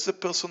 because that's the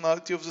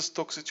personality of the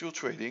stocks that you're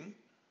trading.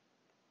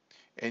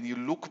 And you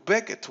look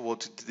back at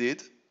what it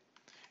did,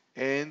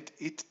 and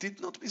it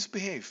did not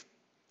misbehave.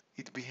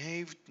 It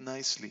behaved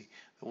nicely.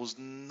 There was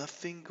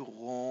nothing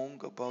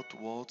wrong about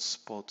what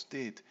Spot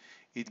did.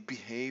 It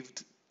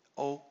behaved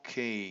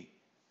okay.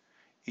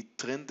 It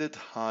trended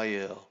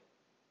higher.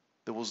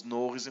 There was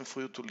no reason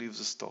for you to leave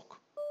the stock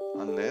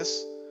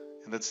unless,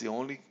 and that's the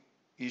only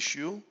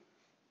issue,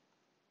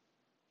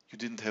 you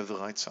didn't have the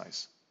right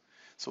size.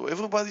 So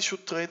everybody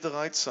should trade the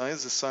right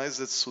size, the size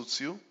that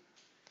suits you.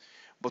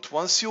 But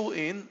once you're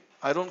in,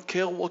 I don't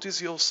care what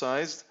is your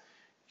size.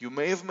 You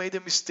may have made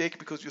a mistake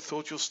because you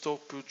thought your stock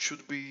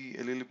should be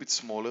a little bit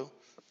smaller.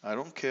 I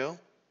don't care.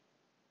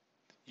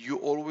 You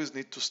always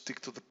need to stick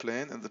to the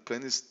plan, and the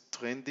plan is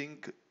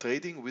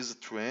trading with the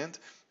trend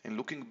and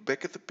looking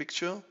back at the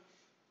picture.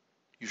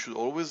 You should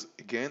always,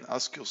 again,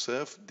 ask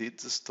yourself, did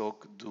the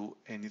stock do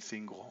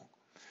anything wrong?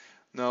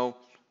 Now,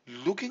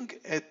 looking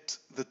at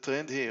the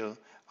trend here,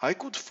 I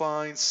could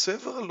find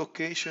several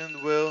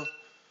locations where,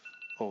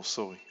 oh,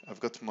 sorry,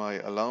 I've got my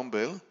alarm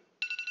bell.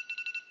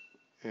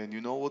 And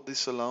you know what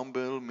this alarm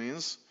bell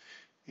means?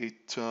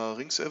 It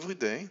rings every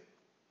day.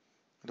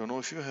 I don't know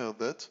if you heard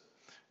that,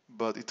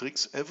 but it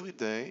rings every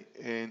day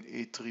and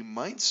it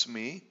reminds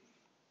me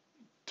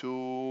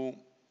to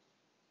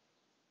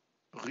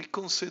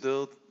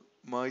reconsider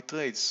my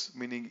trades,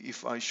 meaning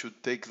if I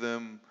should take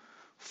them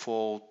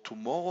for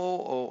tomorrow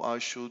or I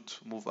should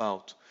move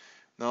out.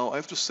 Now, I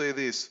have to say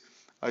this.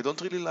 I don't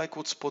really like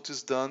what Spot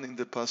has done in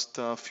the past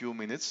few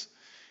minutes.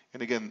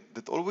 And again,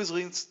 that always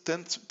rings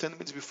 10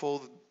 minutes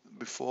before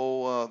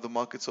the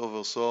market's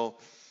over. So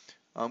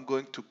I'm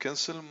going to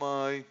cancel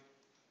my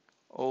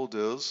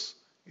orders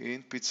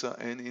in pizza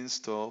and in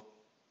stop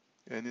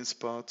and in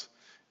spot,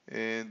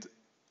 and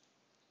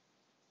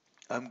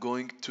I'm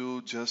going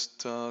to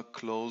just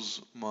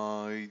close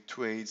my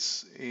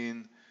trades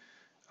in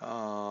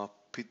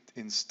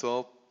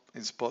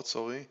spot.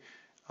 Sorry,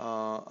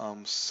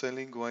 I'm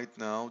selling right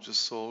now.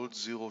 Just sold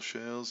 0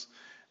 shares.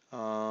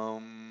 I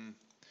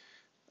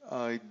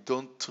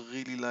don't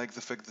really like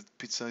the fact that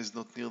pizza is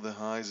not near the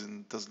highs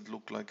and doesn't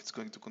look like it's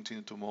going to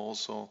continue tomorrow,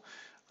 so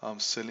I'm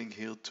selling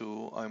here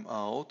too. I'm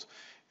out.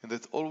 And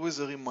that's always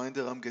a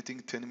reminder I'm getting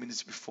 10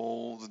 minutes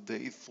before the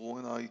day is through,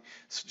 and I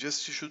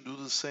suggest you should do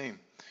the same.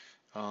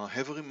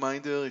 Have a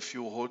reminder if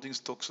you're holding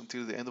stocks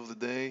until the end of the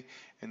day,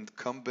 and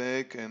come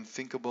back and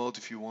think about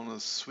if you want to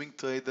swing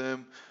trade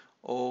them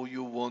or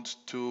you want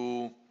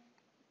to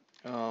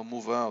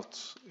move out.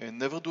 And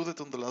never do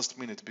that on the last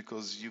minute,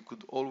 because you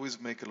could always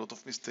make a lot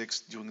of mistakes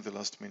during the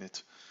last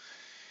minute.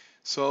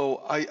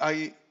 So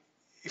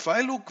if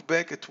I look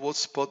back at what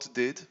Spot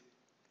did,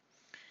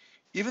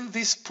 even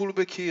this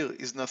pullback here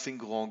is nothing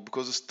wrong,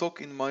 because the stock,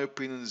 in my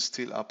opinion, is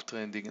still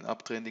uptrending and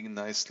uptrending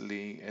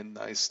nicely and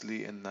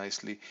nicely and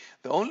nicely.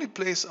 The only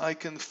place I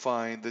can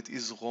find that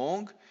is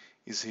wrong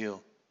is here.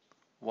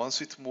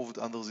 Once it moved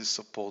under this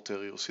support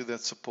area, you see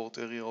that support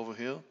area over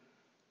here?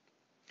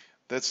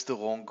 That's the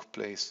wrong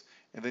place.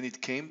 And then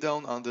it came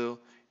down under,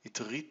 it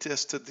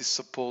retested this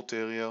support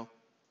area,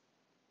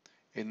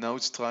 and now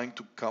it's trying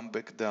to come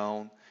back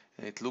down,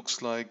 and it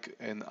looks like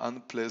an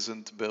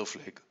unpleasant bear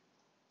flag.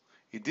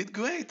 It did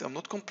great, I'm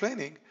not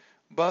complaining,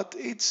 but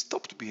it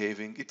stopped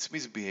behaving. It's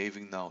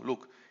misbehaving now.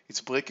 Look,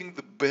 it's breaking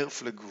the bear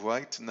flag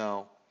right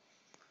now.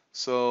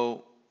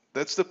 So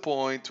that's the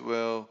point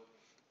where,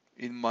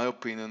 in my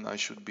opinion, I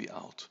should be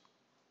out.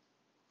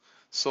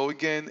 So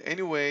again,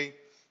 anyway,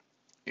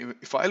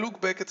 if I look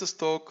back at the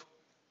stock,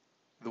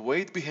 the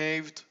way it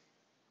behaved,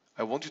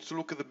 I want you to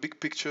look at the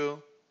big picture.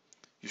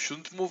 You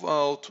shouldn't move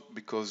out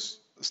because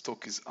the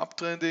stock is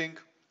uptrending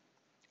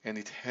and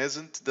it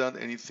hasn't done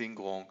anything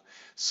wrong.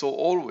 So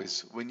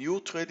always, when you're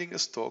trading a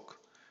stock,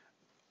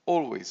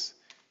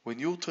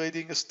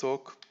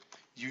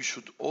 you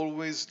should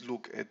always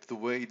look at the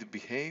way it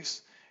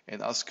behaves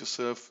and ask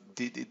yourself,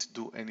 did it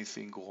do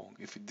anything wrong?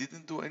 If it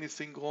didn't do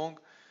anything wrong,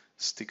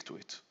 stick to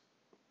it.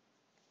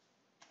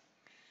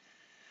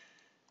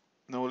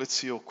 Now let's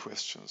see your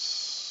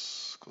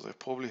questions, because I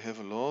probably have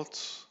a lot,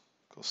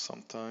 because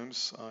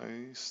sometimes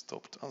I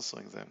stopped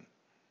answering them.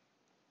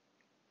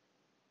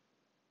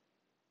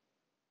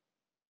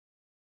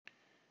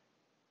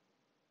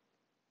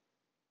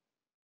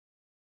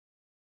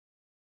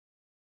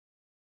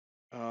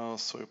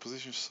 So your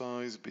position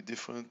size be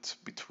different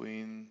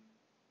between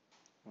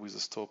with a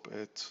stop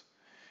at,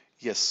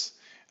 yes,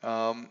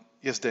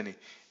 yes, Danny.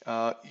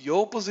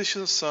 Your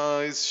position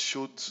size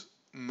should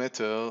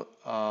matter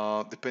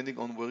depending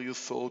on where you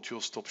thought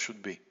your stop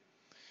should be.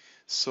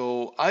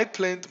 So I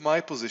planned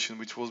my position,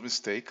 which was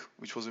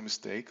a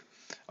mistake,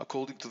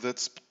 according to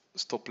that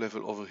stop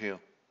level over here.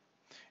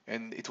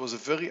 And it was a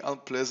very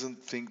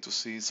unpleasant thing to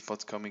see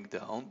spot coming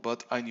down,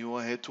 but I knew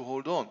I had to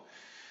hold on.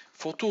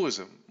 For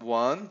tourism,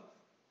 one,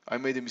 I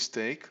made a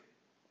mistake.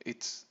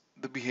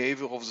 the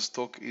behavior of the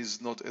stock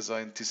is not as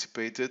I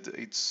anticipated.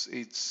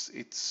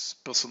 Its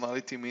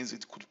personality means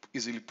it could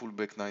easily pull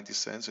back 90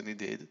 cents, and it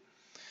did.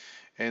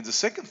 And the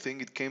second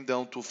thing, it came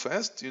down too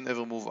fast, you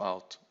never move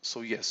out.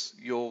 So yes,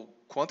 your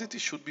quantity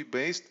should be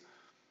based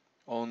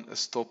on a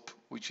stop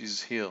which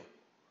is here,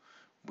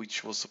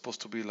 which was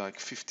supposed to be like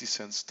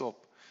 50-cent stop,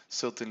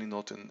 certainly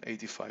not an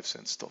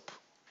 85-cent stop.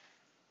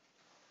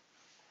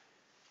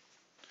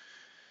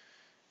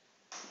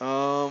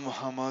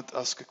 Hamad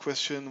asked a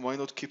question, why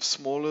not keep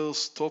smaller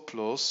stop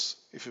loss?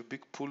 If a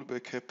big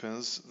pullback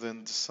happens,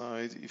 then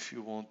decide if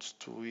you want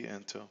to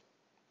re-enter.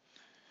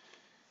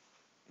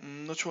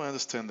 I'm not sure I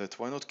understand that.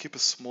 Why not keep a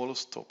smaller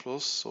stop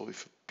loss? So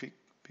if a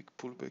big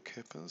pullback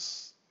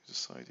happens, you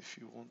decide if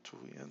you want to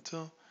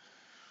re-enter.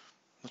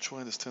 Not sure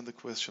I understand the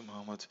question,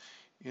 Mohammed.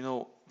 You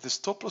know, the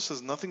stop loss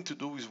has nothing to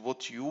do with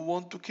what you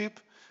want to keep.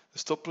 The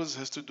stop loss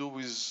has to do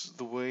with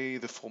the way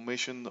the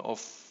formation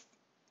of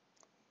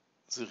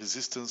the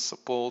resistance,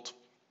 support,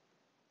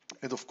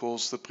 and of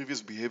course the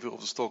previous behavior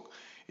of the stock,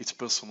 its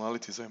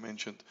personality, as I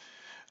mentioned,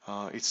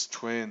 its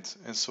trend,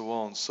 and so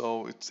on.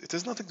 So it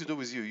has nothing to do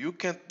with you. You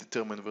can't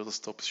determine where the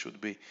stop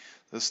should be.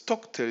 The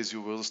stock tells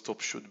you where the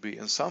stop should be,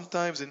 and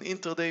sometimes an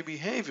intraday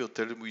behavior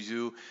tells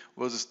you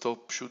where the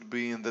stop should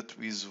be, and that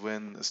is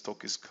when a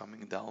stock is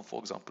coming down, for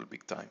example,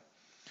 big time.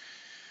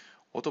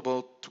 What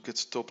about to get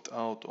stopped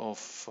out of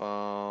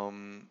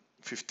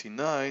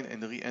 59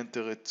 and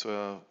re-enter at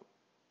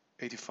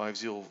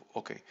 85.0?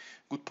 Okay,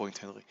 good point,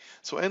 Henry.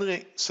 So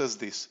Henry says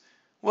this.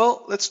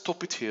 Well, let's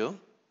stop it here.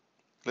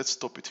 Let's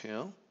stop it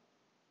here.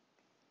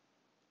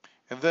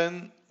 And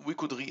then we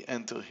could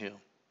re-enter here.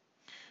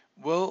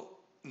 Well,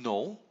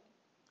 no.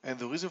 And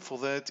the reason for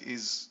that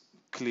is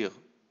clear.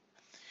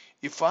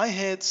 If I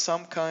had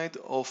some kind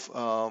of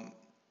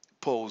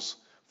pause,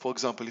 for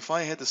example, if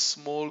I had a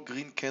small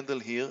green candle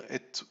here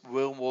at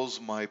where was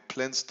my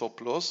planned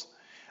stop loss,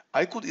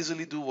 I could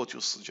easily do what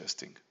you're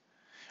suggesting.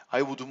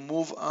 I would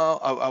move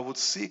out, I would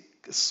seek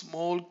a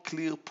small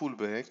clear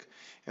pullback,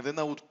 and then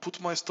I would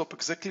put my stop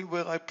exactly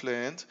where I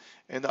planned,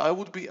 and I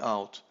would be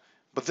out.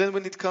 But then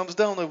when it comes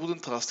down, I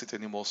wouldn't trust it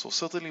anymore, so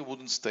certainly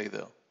wouldn't stay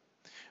there.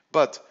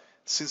 But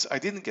since I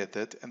didn't get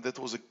that, and that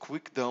was a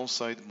quick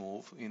downside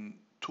move in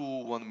 2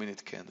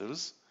 1-minute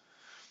candles,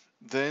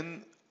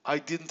 then I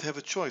didn't have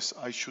a choice.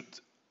 I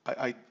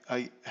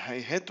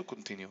had to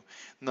continue.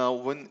 Now,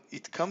 when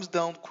it comes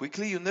down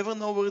quickly, you never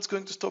know where it's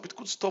going to stop. It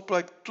could stop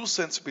like 2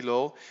 cents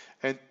below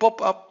and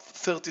pop up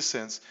 30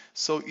 cents.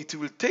 So it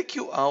will take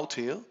you out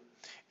here,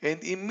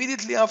 and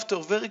immediately after,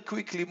 very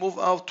quickly move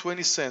out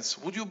 20 cents.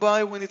 Would you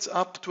buy when it's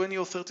up 20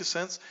 or 30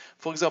 cents?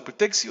 For example, it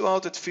takes you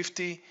out at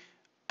 50,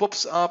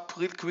 pops up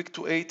real quick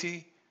to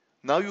 80.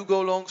 Now you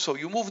go long, so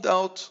you moved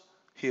out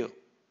here.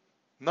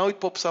 Now it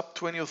pops up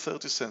 20 or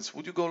 30 cents.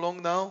 Would you go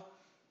long now?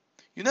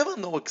 You never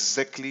know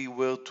exactly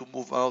where to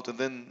move out and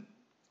then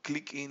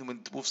click in when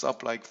it moves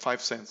up like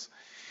 5 cents.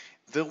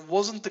 There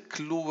wasn't a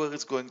clue where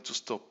it's going to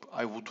stop.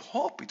 I would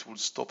hope it would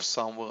stop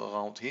somewhere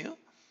around here,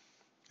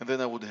 and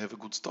then I would have a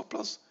good stop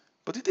loss.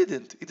 But it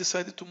didn't. It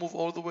decided to move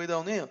all the way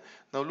down here.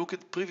 Now look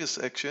at previous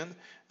action.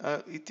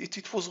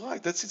 It was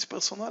right. That's its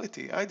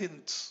personality. I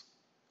didn't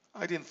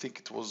think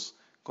it was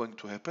going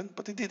to happen,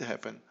 but it did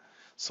happen.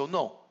 So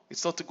no,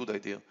 it's not a good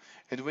idea.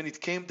 And when it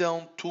came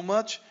down too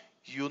much,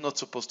 you're not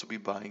supposed to be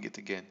buying it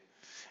again.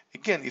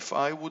 Again, if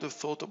I would have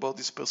thought about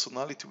this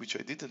personality, which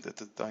I didn't at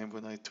the time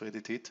when I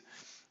traded it,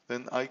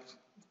 then I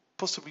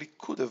possibly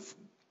could have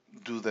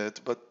do that,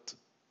 but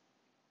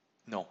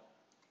no.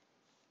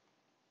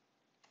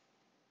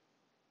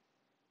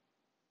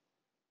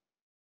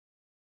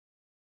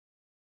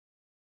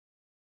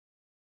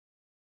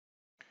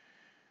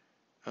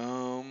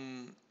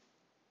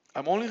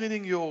 I'm only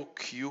reading your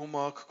queue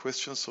mark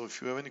questions, so if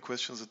you have any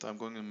questions that I'm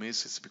going to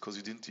miss, it's because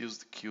you didn't use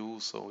the queue,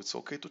 so it's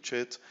okay to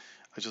chat.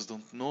 I just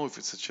don't know if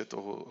it's a chat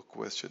or a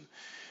question.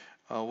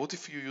 What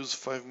if you use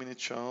 5-minute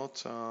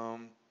chart?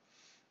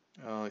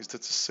 Is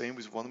that the same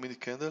with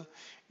 1-minute candle?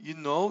 You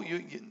know,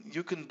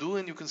 you can do,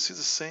 and you can see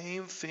the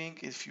same thing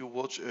if you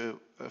watch a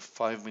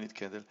 5-minute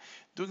candle.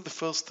 During the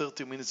first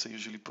 30 minutes, I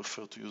usually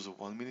prefer to use a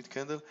 1-minute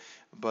candle,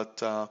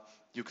 but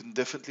you can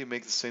definitely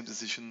make the same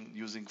decision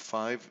using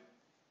 5.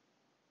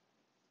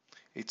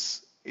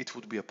 It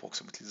would be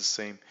approximately the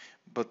same,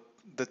 but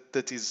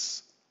that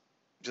is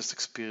just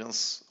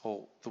experience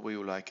or the way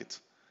you like it.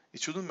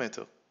 It shouldn't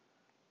matter.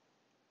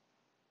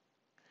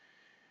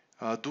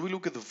 Do we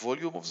look at the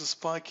volume of the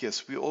spike?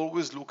 Yes, we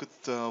always look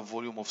at the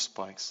volume of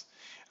spikes.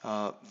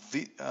 But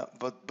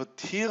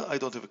here I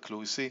don't have a clue.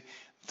 You see,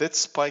 that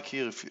spike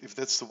here, if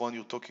that's the one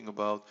you're talking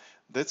about,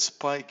 that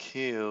spike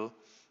here,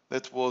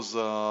 that was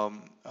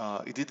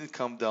it didn't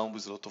come down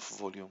with a lot of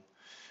volume,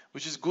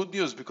 which is good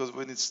news, because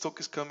when its stock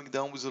is coming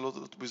down with a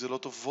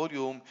lot of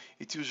volume,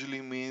 it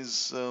usually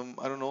means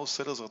I don't know,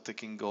 sellers are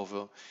taking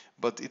over.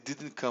 But it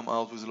didn't come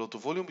out with a lot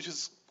of volume, which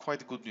is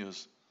quite good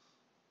news.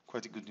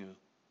 Quite a good news.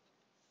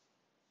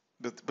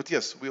 But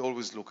yes, we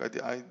always look.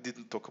 I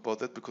didn't talk about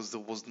that because there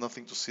was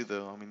nothing to see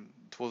there. I mean,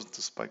 it wasn't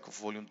a spike of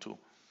volume too.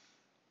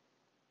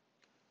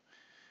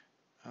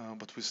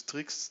 but with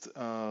strict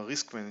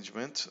risk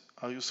management,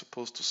 are you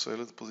supposed to sell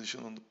the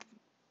position on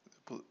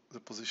the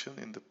position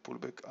in the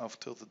pullback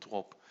after the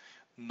drop?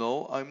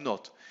 No, I'm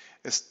not.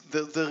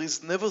 There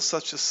is never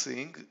such a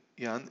thing,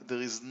 Jan.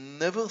 There is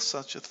never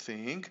such a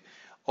thing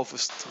of a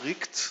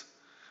strict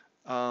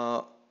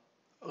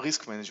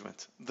risk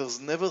management. There's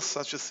never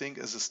such a thing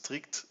as a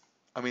strict.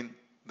 I mean,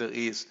 there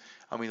is.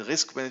 I mean,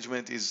 risk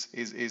management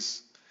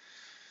is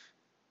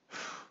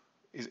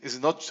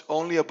not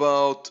only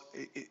about.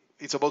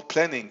 It's about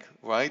planning,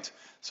 right?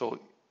 So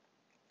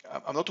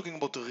I'm not talking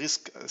about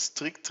a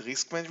strict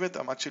risk management.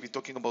 I'm actually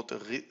talking about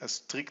a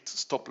strict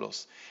stop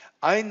loss.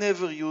 I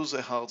never use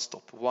a hard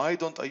stop. Why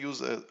don't I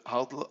use a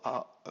hard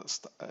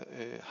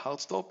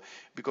stop?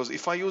 Because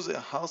if I use a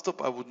hard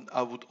stop, I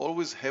would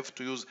always have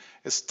to use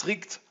a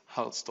strict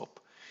hard stop.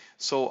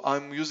 So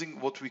I'm using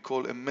what we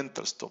call a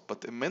mental stop.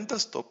 But a mental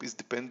stop is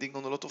depending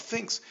on a lot of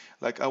things.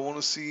 Like I want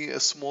to see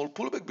a small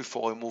pullback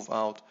before I move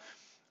out.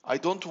 I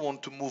don't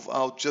want to move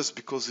out just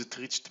because it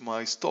reached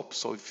my stop.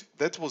 So if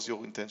that was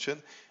your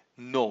intention,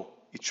 no,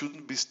 it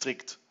shouldn't be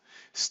strict.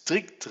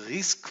 Strict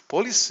risk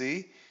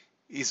policy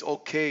is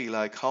okay,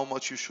 like how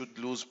much you should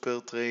lose per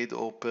trade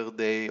or per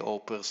day or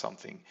per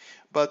something.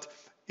 But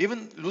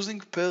even losing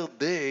per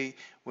day,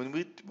 when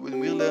we're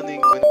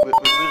learning, when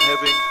we're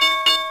having,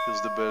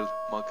 here's the bell,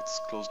 market's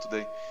closed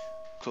today,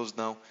 closed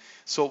now.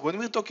 So when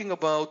we're talking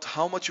about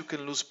how much you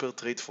can lose per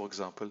trade, for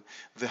example,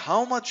 the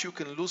how much you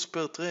can lose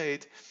per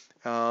trade,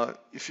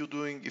 if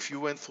you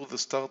went through the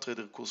Star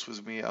Trader course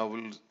with me, I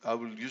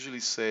will usually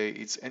say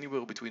it's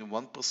anywhere between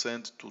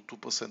 1% to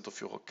 2%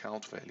 of your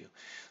account value.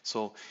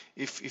 So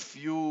if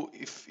you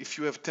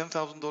have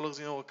 $10,000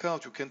 in your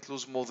account, you can't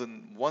lose more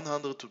than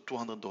 $100 to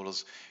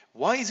 $200.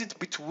 Why is it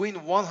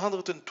between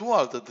 100 and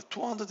 200? The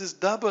 200 is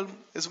double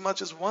as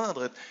much as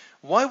 100.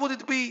 Why would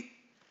it be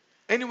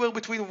anywhere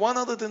between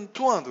 100 and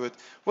 200?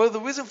 Well, the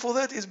reason for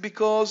that is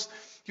because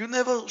you're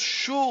never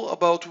sure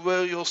about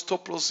where your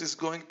stop loss is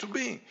going to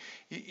be.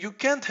 You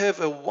can't have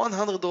a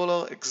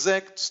 $100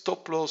 exact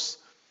stop loss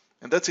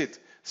and that's it.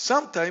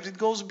 Sometimes it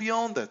goes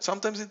beyond that.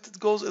 Sometimes it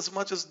goes as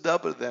much as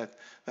double that.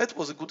 That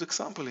was a good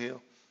example here.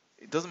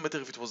 It doesn't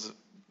matter if it was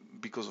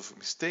because of a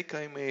mistake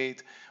I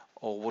made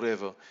or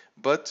whatever,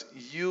 but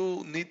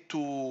you need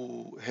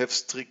to have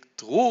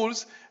strict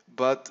rules,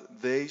 but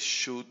they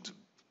should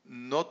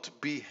not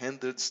be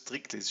handled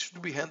strictly. It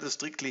should be handled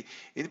strictly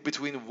in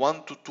between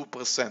 1 to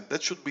 2%.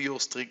 That should be your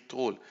strict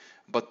rule,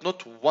 but not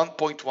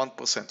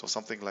 1.1% or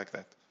something like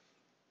that.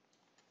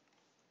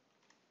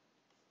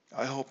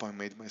 I hope I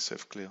made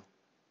myself clear.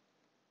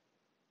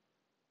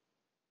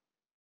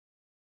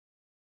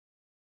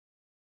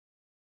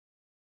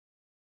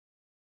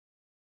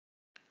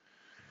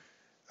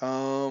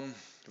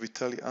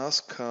 Vitali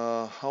asked,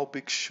 how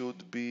big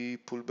should be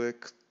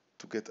pullback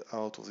to get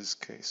out of this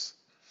case?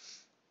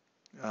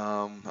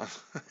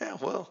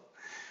 Well,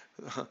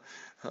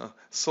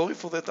 sorry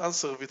for that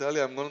answer,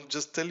 Vitali. I'm going to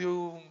just tell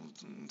you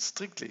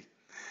strictly.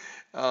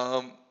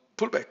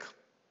 Pullback.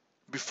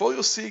 Before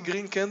you see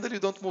green candle, you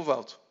don't move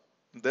out.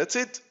 That's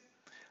it.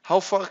 How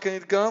far can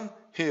it come?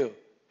 Here,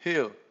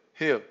 here,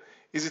 here.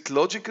 Is it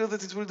logical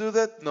that it will do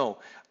that? No.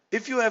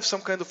 If you have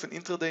some kind of an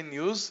intraday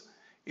news,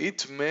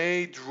 it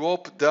may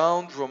drop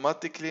down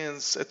dramatically and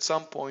at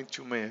some point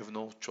you may have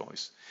no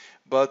choice.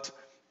 But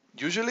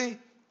usually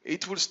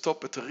it will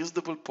stop at a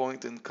reasonable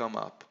point and come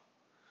up.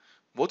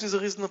 What is a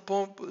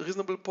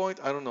reasonable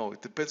point? I don't know.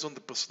 It depends on the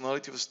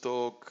personality of the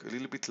stock, a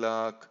little bit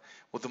luck,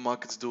 what the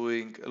market's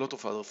doing, a lot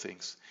of other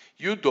things.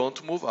 You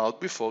don't move out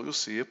before you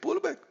see a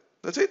pullback.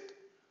 That's it.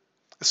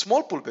 A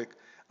small pullback.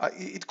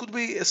 It could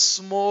be a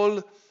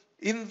small,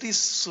 in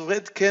this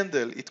red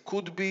candle, it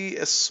could be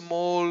a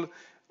small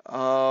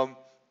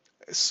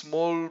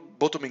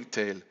bottoming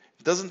tail.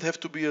 It doesn't have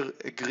to be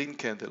a green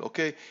candle,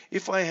 okay?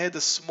 If I had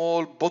a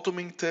small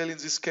bottoming tail in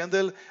this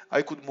candle,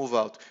 I could move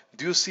out.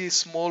 Do you see a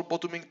small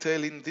bottoming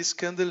tail in this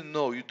candle?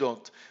 No, you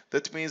don't.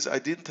 That means I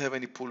didn't have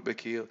any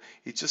pullback here.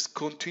 It just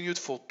continued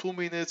for 2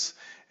 minutes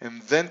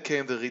and then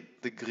came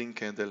the green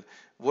candle.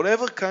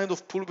 Whatever kind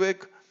of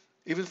pullback,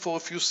 even for a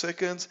few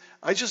seconds,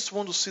 I just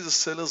want to see the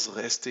sellers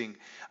resting.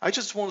 I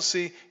just want to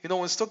see,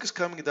 when stock is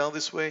coming down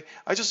this way,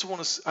 I just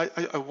want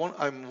to,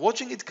 I'm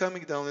watching it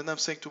coming down and I'm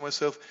saying to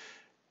myself,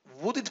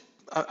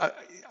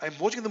 I'm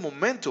watching the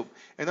momentum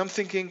and I'm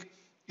thinking,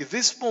 is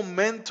this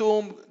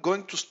momentum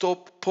going to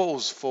stop,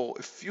 pause for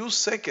a few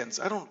seconds?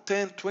 I don't know,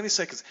 10, 20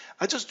 seconds.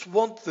 I just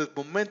want the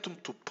momentum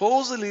to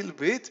pause a little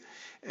bit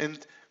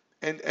and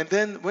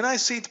then when I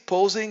see it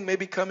pausing,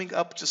 maybe coming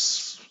up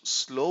just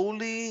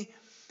slowly,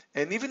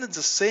 and even in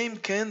the same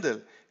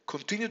candle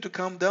continue to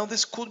come down,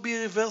 this could be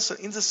a reversal.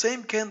 In the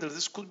same candle,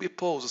 this could be a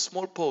pause, a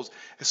small pause.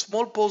 A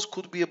small pause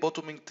could be a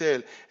bottoming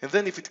tail. And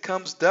then if it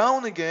comes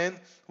down again,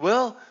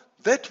 well,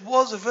 that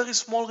was a very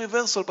small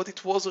reversal, but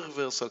it was a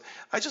reversal.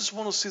 I just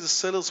want to see the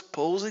sellers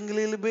pausing a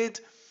little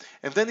bit.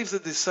 And then if they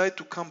decide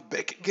to come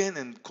back again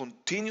and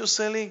continue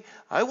selling,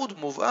 I would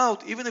move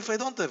out, even if I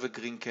don't have a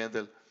green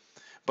candle.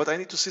 But I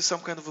need to see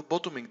some kind of a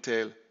bottoming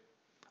tail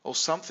or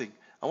something.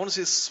 I want to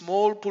see a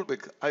small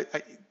pullback.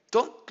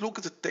 Don't look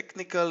at the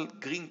technical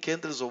green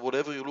candles or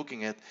whatever you're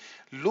looking at.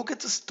 Look at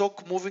the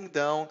stock moving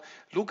down.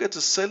 Look at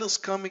the sellers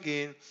coming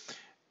in.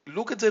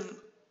 Look at them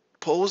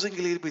pausing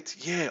a little bit.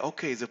 Yeah,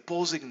 okay, they're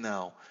pausing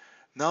now.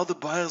 Now the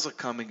buyers are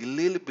coming a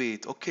little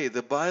bit. Okay,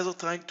 the buyers are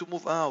trying to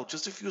move out.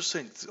 Just a few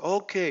seconds.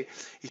 Okay,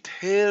 it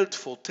held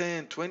for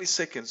 10, 20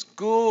 seconds.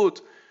 Good.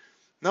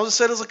 Now the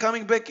sellers are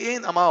coming back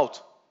in. I'm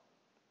out.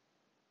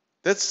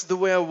 That's the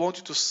way I want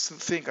you to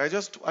think. I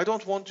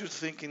don't want you to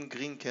think in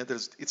green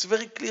candles. It's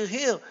very clear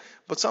here,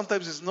 but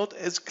sometimes it's not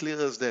as clear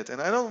as that.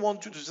 And I don't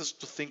want you to just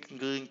to think in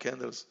green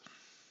candles.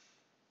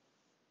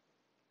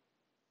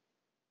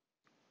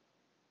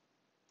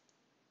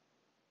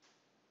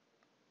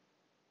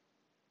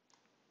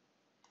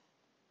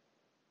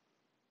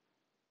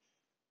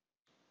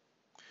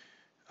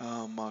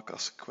 Mark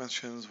asks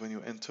questions. When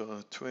you enter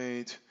a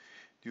trade,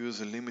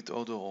 use a limit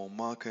order or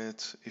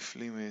market. If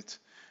limit,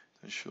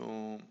 then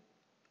show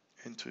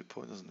entry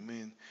point doesn't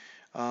mean.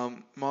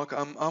 Mark,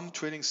 I'm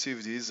trading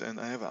CFDs and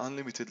I have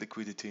unlimited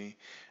liquidity.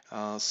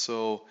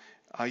 So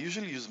I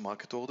usually use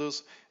market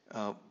orders,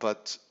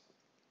 but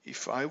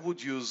if I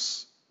would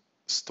use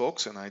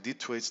stocks, and I did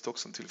trade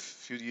stocks until a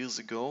few years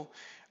ago,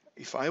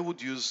 if I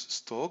would use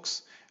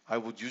stocks, I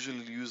would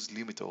usually use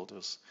limit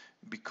orders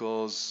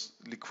because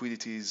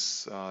liquidity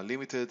is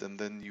limited and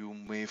then you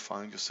may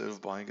find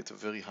yourself buying at a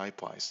very high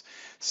price.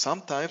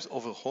 Sometimes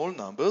over whole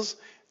numbers,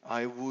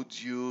 I would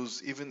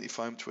use, even if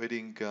I'm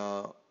trading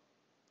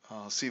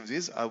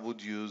CFDs, I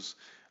would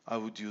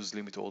use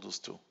limit orders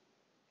too.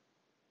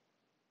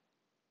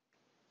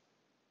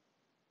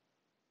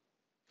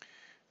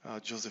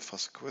 Joseph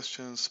asks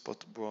questions.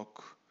 Spot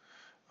Barak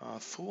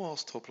through our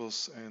stop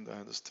loss, and I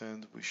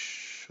understand we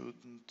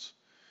shouldn't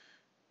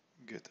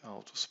get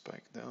out or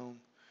spike down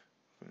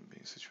when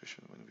being a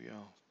situation when we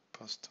are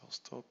past our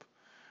stop.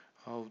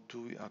 How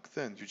do we act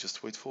then? You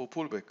just wait for a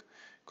pullback,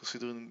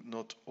 considering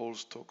not all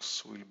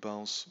stocks will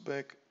bounce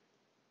back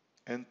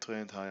and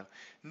trend higher.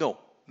 No,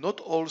 not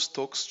all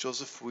stocks,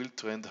 Joseph, will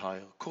trend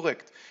higher.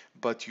 Correct,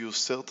 but you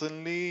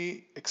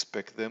certainly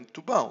expect them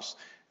to bounce.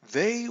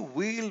 They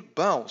will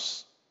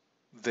bounce.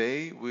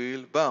 They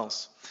will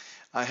bounce.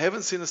 I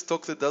haven't seen a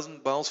stock that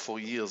doesn't bounce for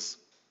years.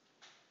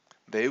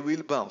 They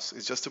will bounce.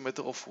 It's just a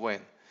matter of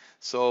when.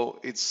 So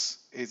it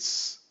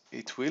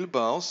will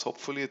bounce,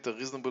 hopefully at a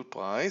reasonable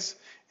price,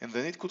 and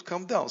then it could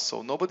come down.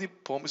 So nobody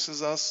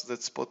promises us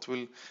that spot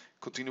will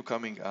continue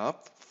coming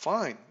up.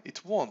 Fine,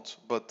 it won't,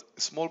 but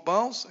a small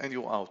bounce and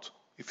you're out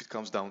if it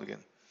comes down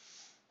again.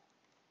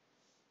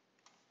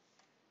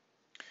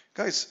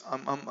 Guys,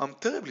 I'm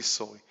terribly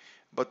sorry,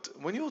 but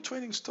when you're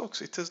trading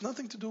stocks, it has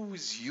nothing to do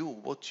with you,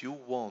 what you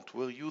want,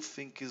 where you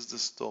think is the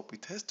stop.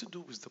 It has to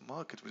do with the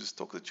market, with the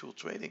stock that you're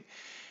trading.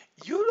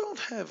 You don't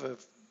have a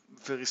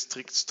very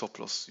strict stop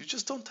loss. You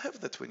just don't have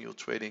that when you're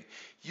trading.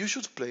 You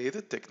should play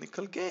the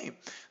technical game.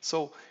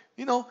 So,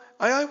 you know,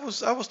 I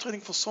was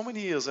trading for so many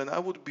years, and I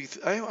would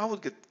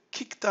get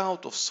kicked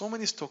out of so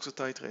many stocks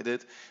that I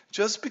traded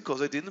just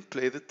because I didn't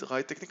play the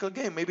right technical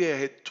game. Maybe I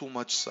had too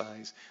much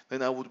size.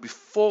 Then I would be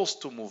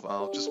forced to move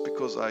out just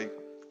because I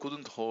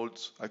couldn't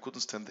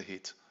stand the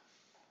heat.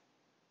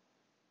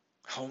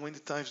 How many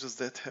times does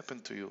that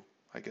happen to you?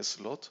 I guess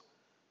a lot.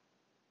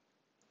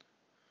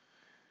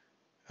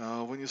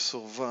 When you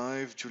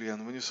survive,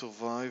 Julian, when you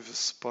survive a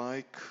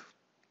spike,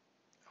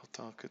 our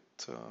target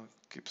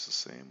keeps the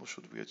same, or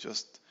should we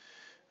adjust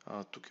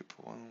to keep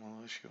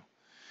one ratio?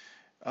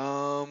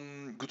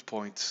 Good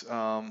point.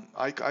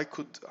 I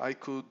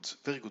could,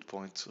 very good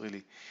point,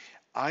 really.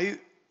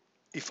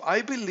 If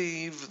I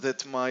believe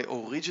that my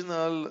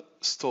original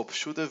stop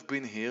should have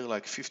been here,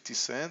 like 50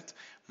 cent,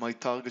 my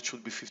target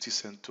should be 50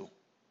 cent too.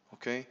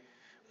 Okay,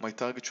 my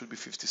target should be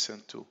 50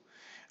 cent too.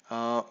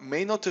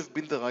 May not have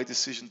been the right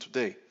decision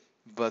today,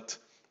 but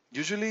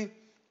usually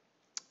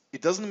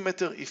it doesn't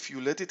matter if you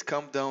let it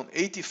come down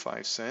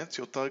 85 cents,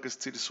 your target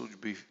still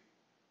should be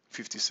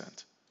 50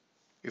 cents,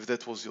 if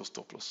that was your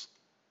stop loss.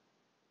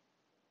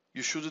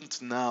 You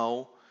shouldn't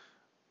now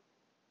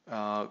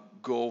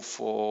go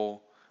for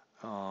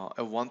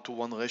a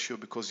 1-to-1 ratio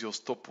because your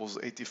stop was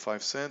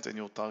 85 cents and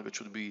your target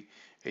should be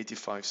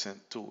 85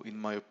 cents too, in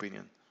my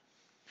opinion.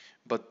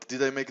 But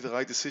did I make the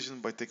right decision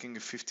by taking a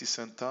 50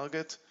 cent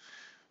target?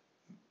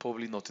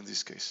 Probably not in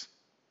this case.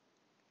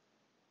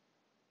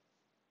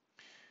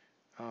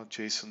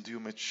 Jason, do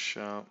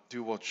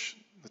you watch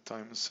the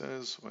time and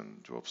sales when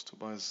drops to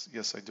buys?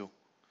 Yes, I do.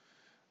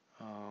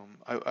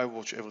 I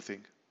watch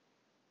everything.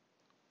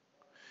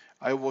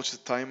 I watch the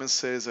time and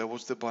sales, I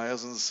watch the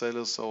buyers and the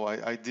sellers, so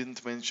I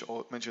didn't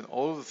mention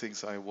all of the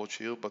things I watch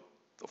here, but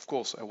of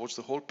course I watch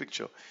the whole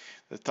picture.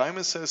 The time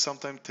and sales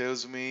sometimes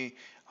tells me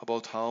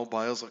about how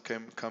buyers are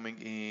coming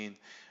in,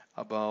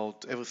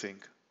 about everything.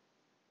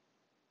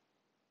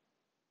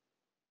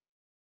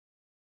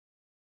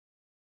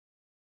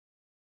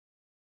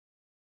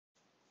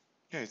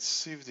 Yeah,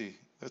 it's CFD.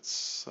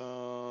 That's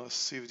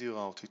CFD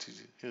route.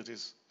 Here it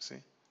is. See?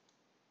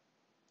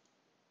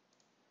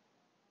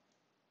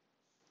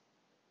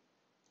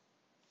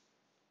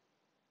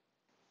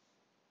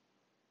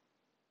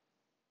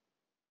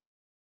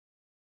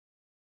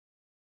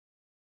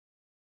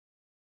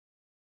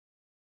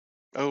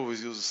 I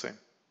always use the same.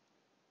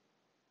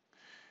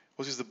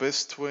 What is the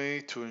best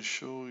way to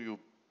ensure you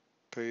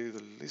pay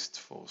the least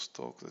for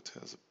stock that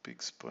has a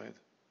big spread?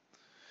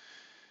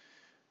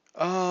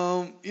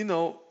 Um, you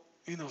know,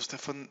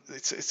 Stefan,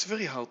 it's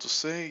very hard to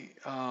say.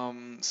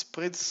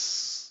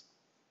 Spreads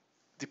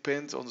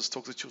depend on the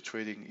stock that you're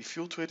trading. If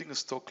you're trading a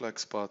stock like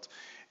spot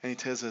and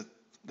it has a,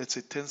 let's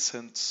say,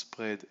 10-cent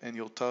spread and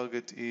your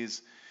target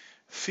is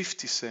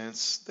 50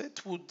 cents,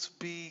 that would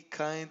be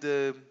kind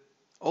of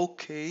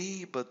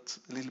okay, but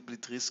a little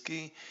bit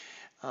risky.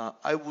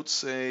 I would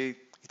say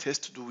it has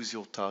to do with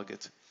your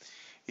target.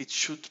 It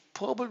should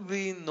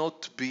probably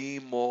not be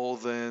more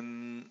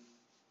than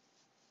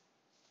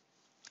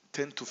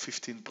 10 to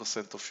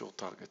 15% of your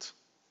target.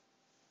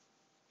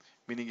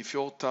 Meaning if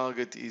your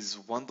target is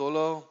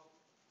 $1,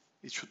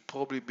 it should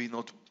probably be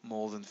not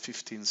more than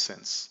 15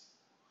 cents.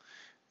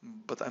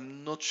 But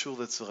I'm not sure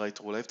that's the right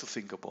rule. I have to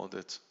think about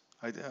it.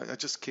 I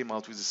just came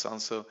out with this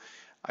answer.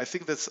 I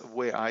think that's the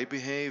way I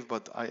behave,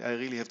 but I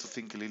really have to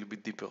think a little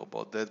bit deeper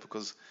about that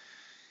because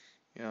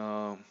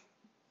uh,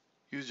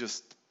 you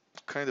just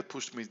kind of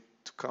pushed me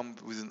to come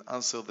with an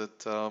answer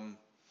that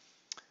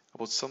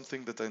about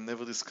something that I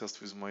never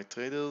discussed with my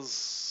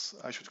traders.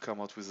 I should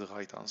come out with the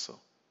right answer.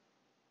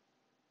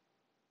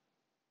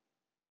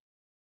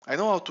 I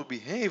know how to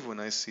behave when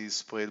I see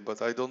spread,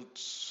 but I don't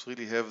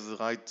really have the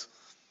right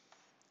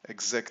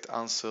exact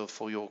answer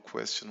for your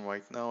question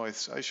right now. I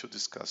should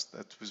discuss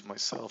that with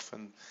myself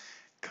and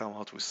come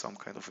out with some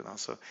kind of an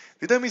answer.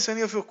 Did I miss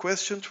any of your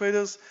question,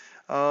 traders?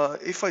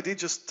 If I did,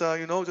 just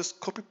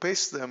copy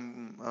paste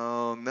them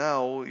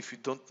now. If you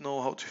don't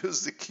know how to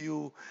use the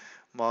Q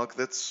mark,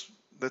 that's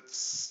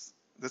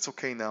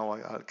okay now.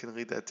 I can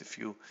read that if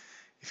you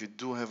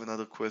do have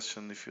another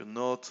question. If you're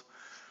not,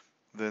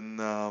 then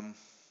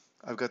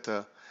I've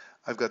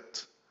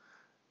got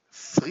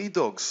 3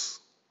 dogs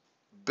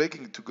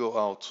begging to go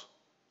out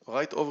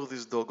right over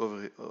this dog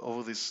over here,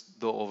 over this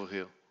door over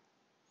here.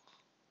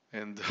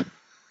 And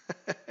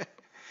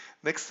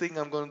next thing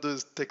I'm going to do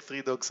is take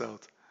 3 dogs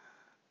out.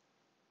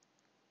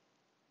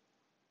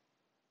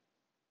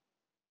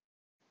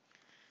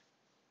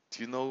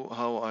 Do you know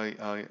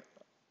how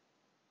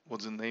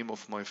what's the name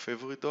of my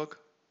favorite dog?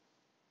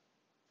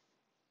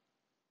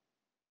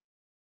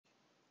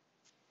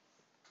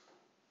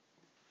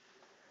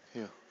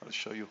 Here, I'll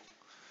show you.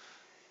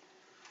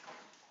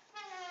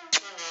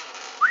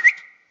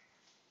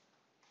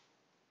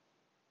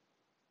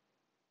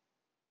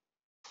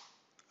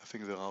 I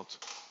think they're out.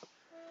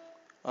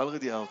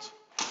 Already out.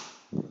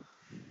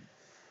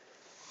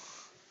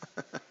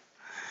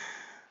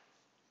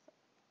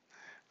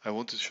 I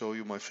want to show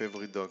you my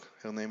favorite dog.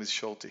 Her name is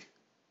Shorty.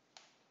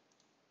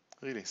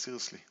 Really,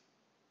 seriously.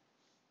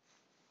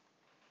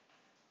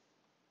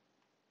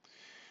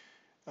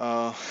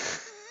 Uh,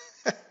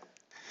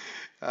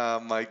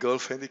 my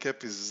golf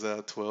handicap is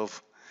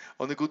 12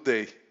 on a good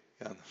day.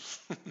 Yeah.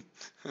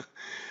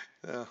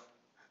 Yeah.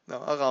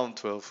 No, around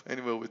 12,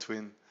 anywhere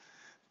between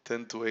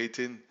 10 to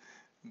 18,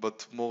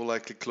 but more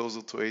likely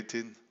closer to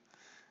 18.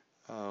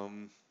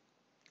 Um,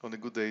 on a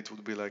good day, it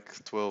would be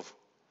like 12.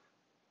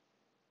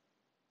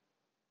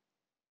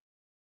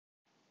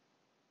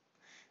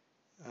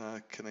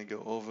 Can I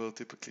go over?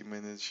 Typically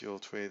manage your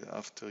trade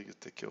after you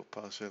take your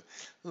partial.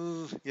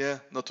 Yeah,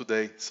 not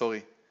today.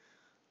 Sorry.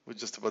 We're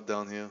just about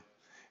down here.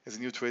 As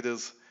new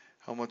traders,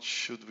 how much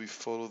should we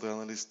follow the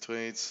analyst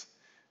trades?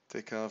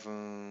 Take off.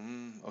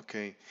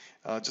 Okay.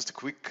 Just a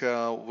quick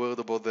word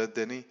about that,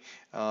 Danny.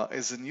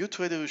 As a new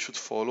trader, you should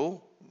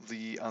follow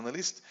the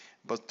analyst,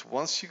 but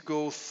once you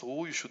go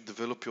through, you should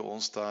develop your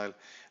own style.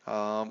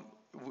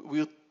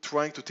 We're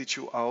trying to teach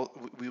you how,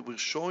 we're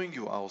showing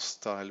you our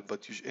style,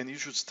 but you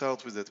should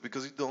start with that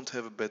because you don't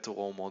have a better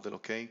role model,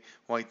 okay,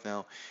 right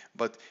now.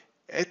 But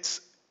at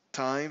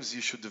times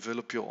you should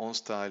develop your own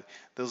style.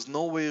 There's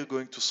no way you're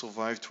going to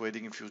survive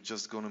trading if you're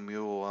just going to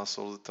mirror us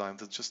all the time.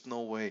 There's just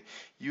no way.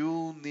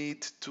 You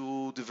need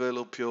to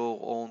develop your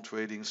own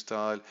trading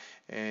style,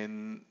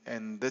 and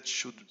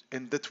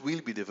that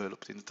will be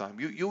developed in time.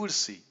 You will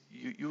see.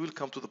 You will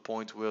come to the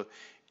point where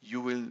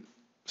you will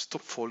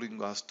stop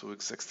following us to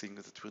exact thing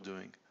that we're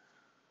doing.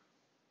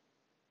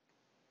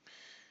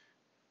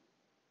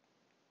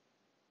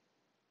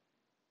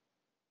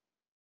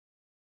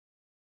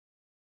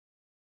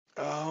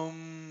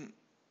 Um,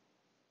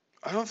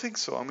 I don't think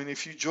so. I mean,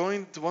 if you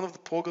joined one of the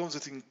programs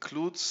that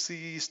includes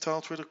the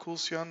Star Trader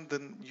course, Jan,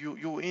 then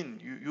you're in.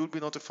 You'll be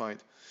notified.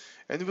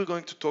 And we're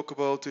going to talk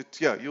about it.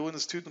 Yeah, you're in a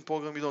student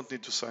program. You don't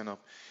need to sign up.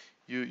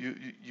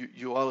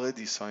 You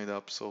already signed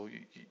up, so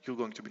you're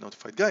going to be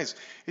notified. Guys,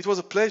 it was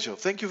a pleasure.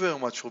 Thank you very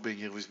much for being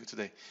here with me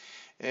today.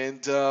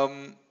 And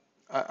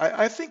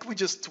I think we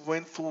just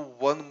went through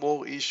one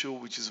more issue,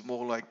 which is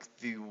more like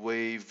the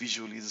way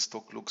visually the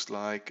stock looks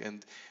like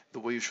and the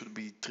way you should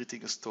be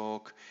treating a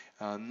stock,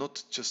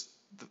 not just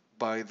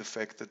by the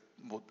fact that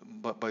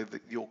by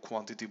your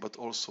quantity, but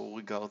also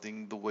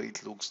regarding the way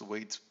it looks, the way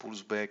it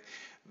pulls back,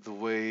 the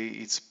way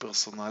its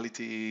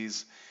personality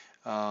is.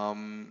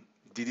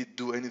 Did it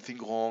do anything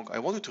wrong? I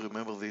want you to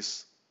remember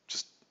this.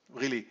 Just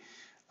really,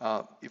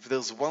 If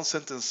there's one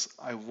sentence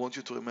I want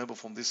you to remember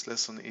from this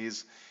lesson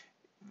is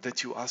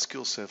that you ask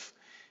yourself,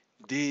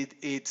 did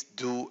it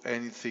do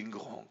anything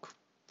wrong?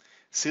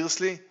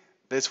 Seriously,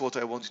 that's what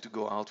I want you to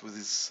go out with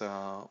this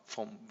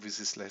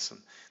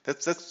lesson.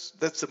 That's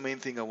the main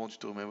thing I want you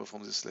to remember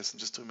from this lesson.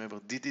 Just to remember,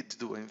 did it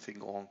do anything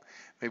wrong?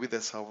 Maybe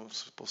that's how I'm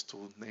supposed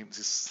to name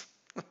this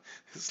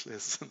this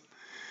lesson.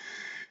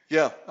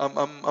 Yeah,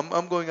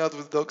 I'm going out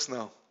with dogs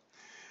now.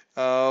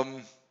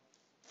 Um,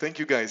 Thank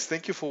you guys.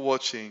 Thank you for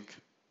watching,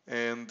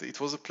 and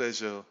it was a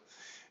pleasure.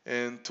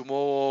 And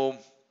tomorrow,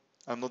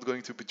 I'm not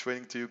going to be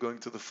training to you, going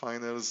to the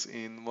finals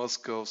in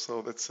Moscow.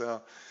 So that's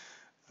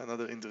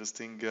another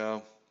interesting.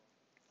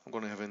 I'm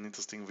going to have an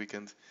interesting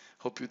weekend.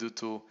 Hope you do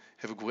too.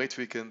 Have a great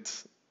weekend.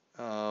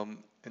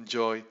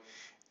 Enjoy,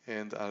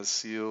 and I'll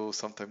see you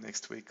sometime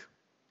next week.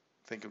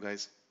 Thank you,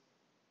 guys.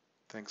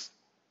 Thanks.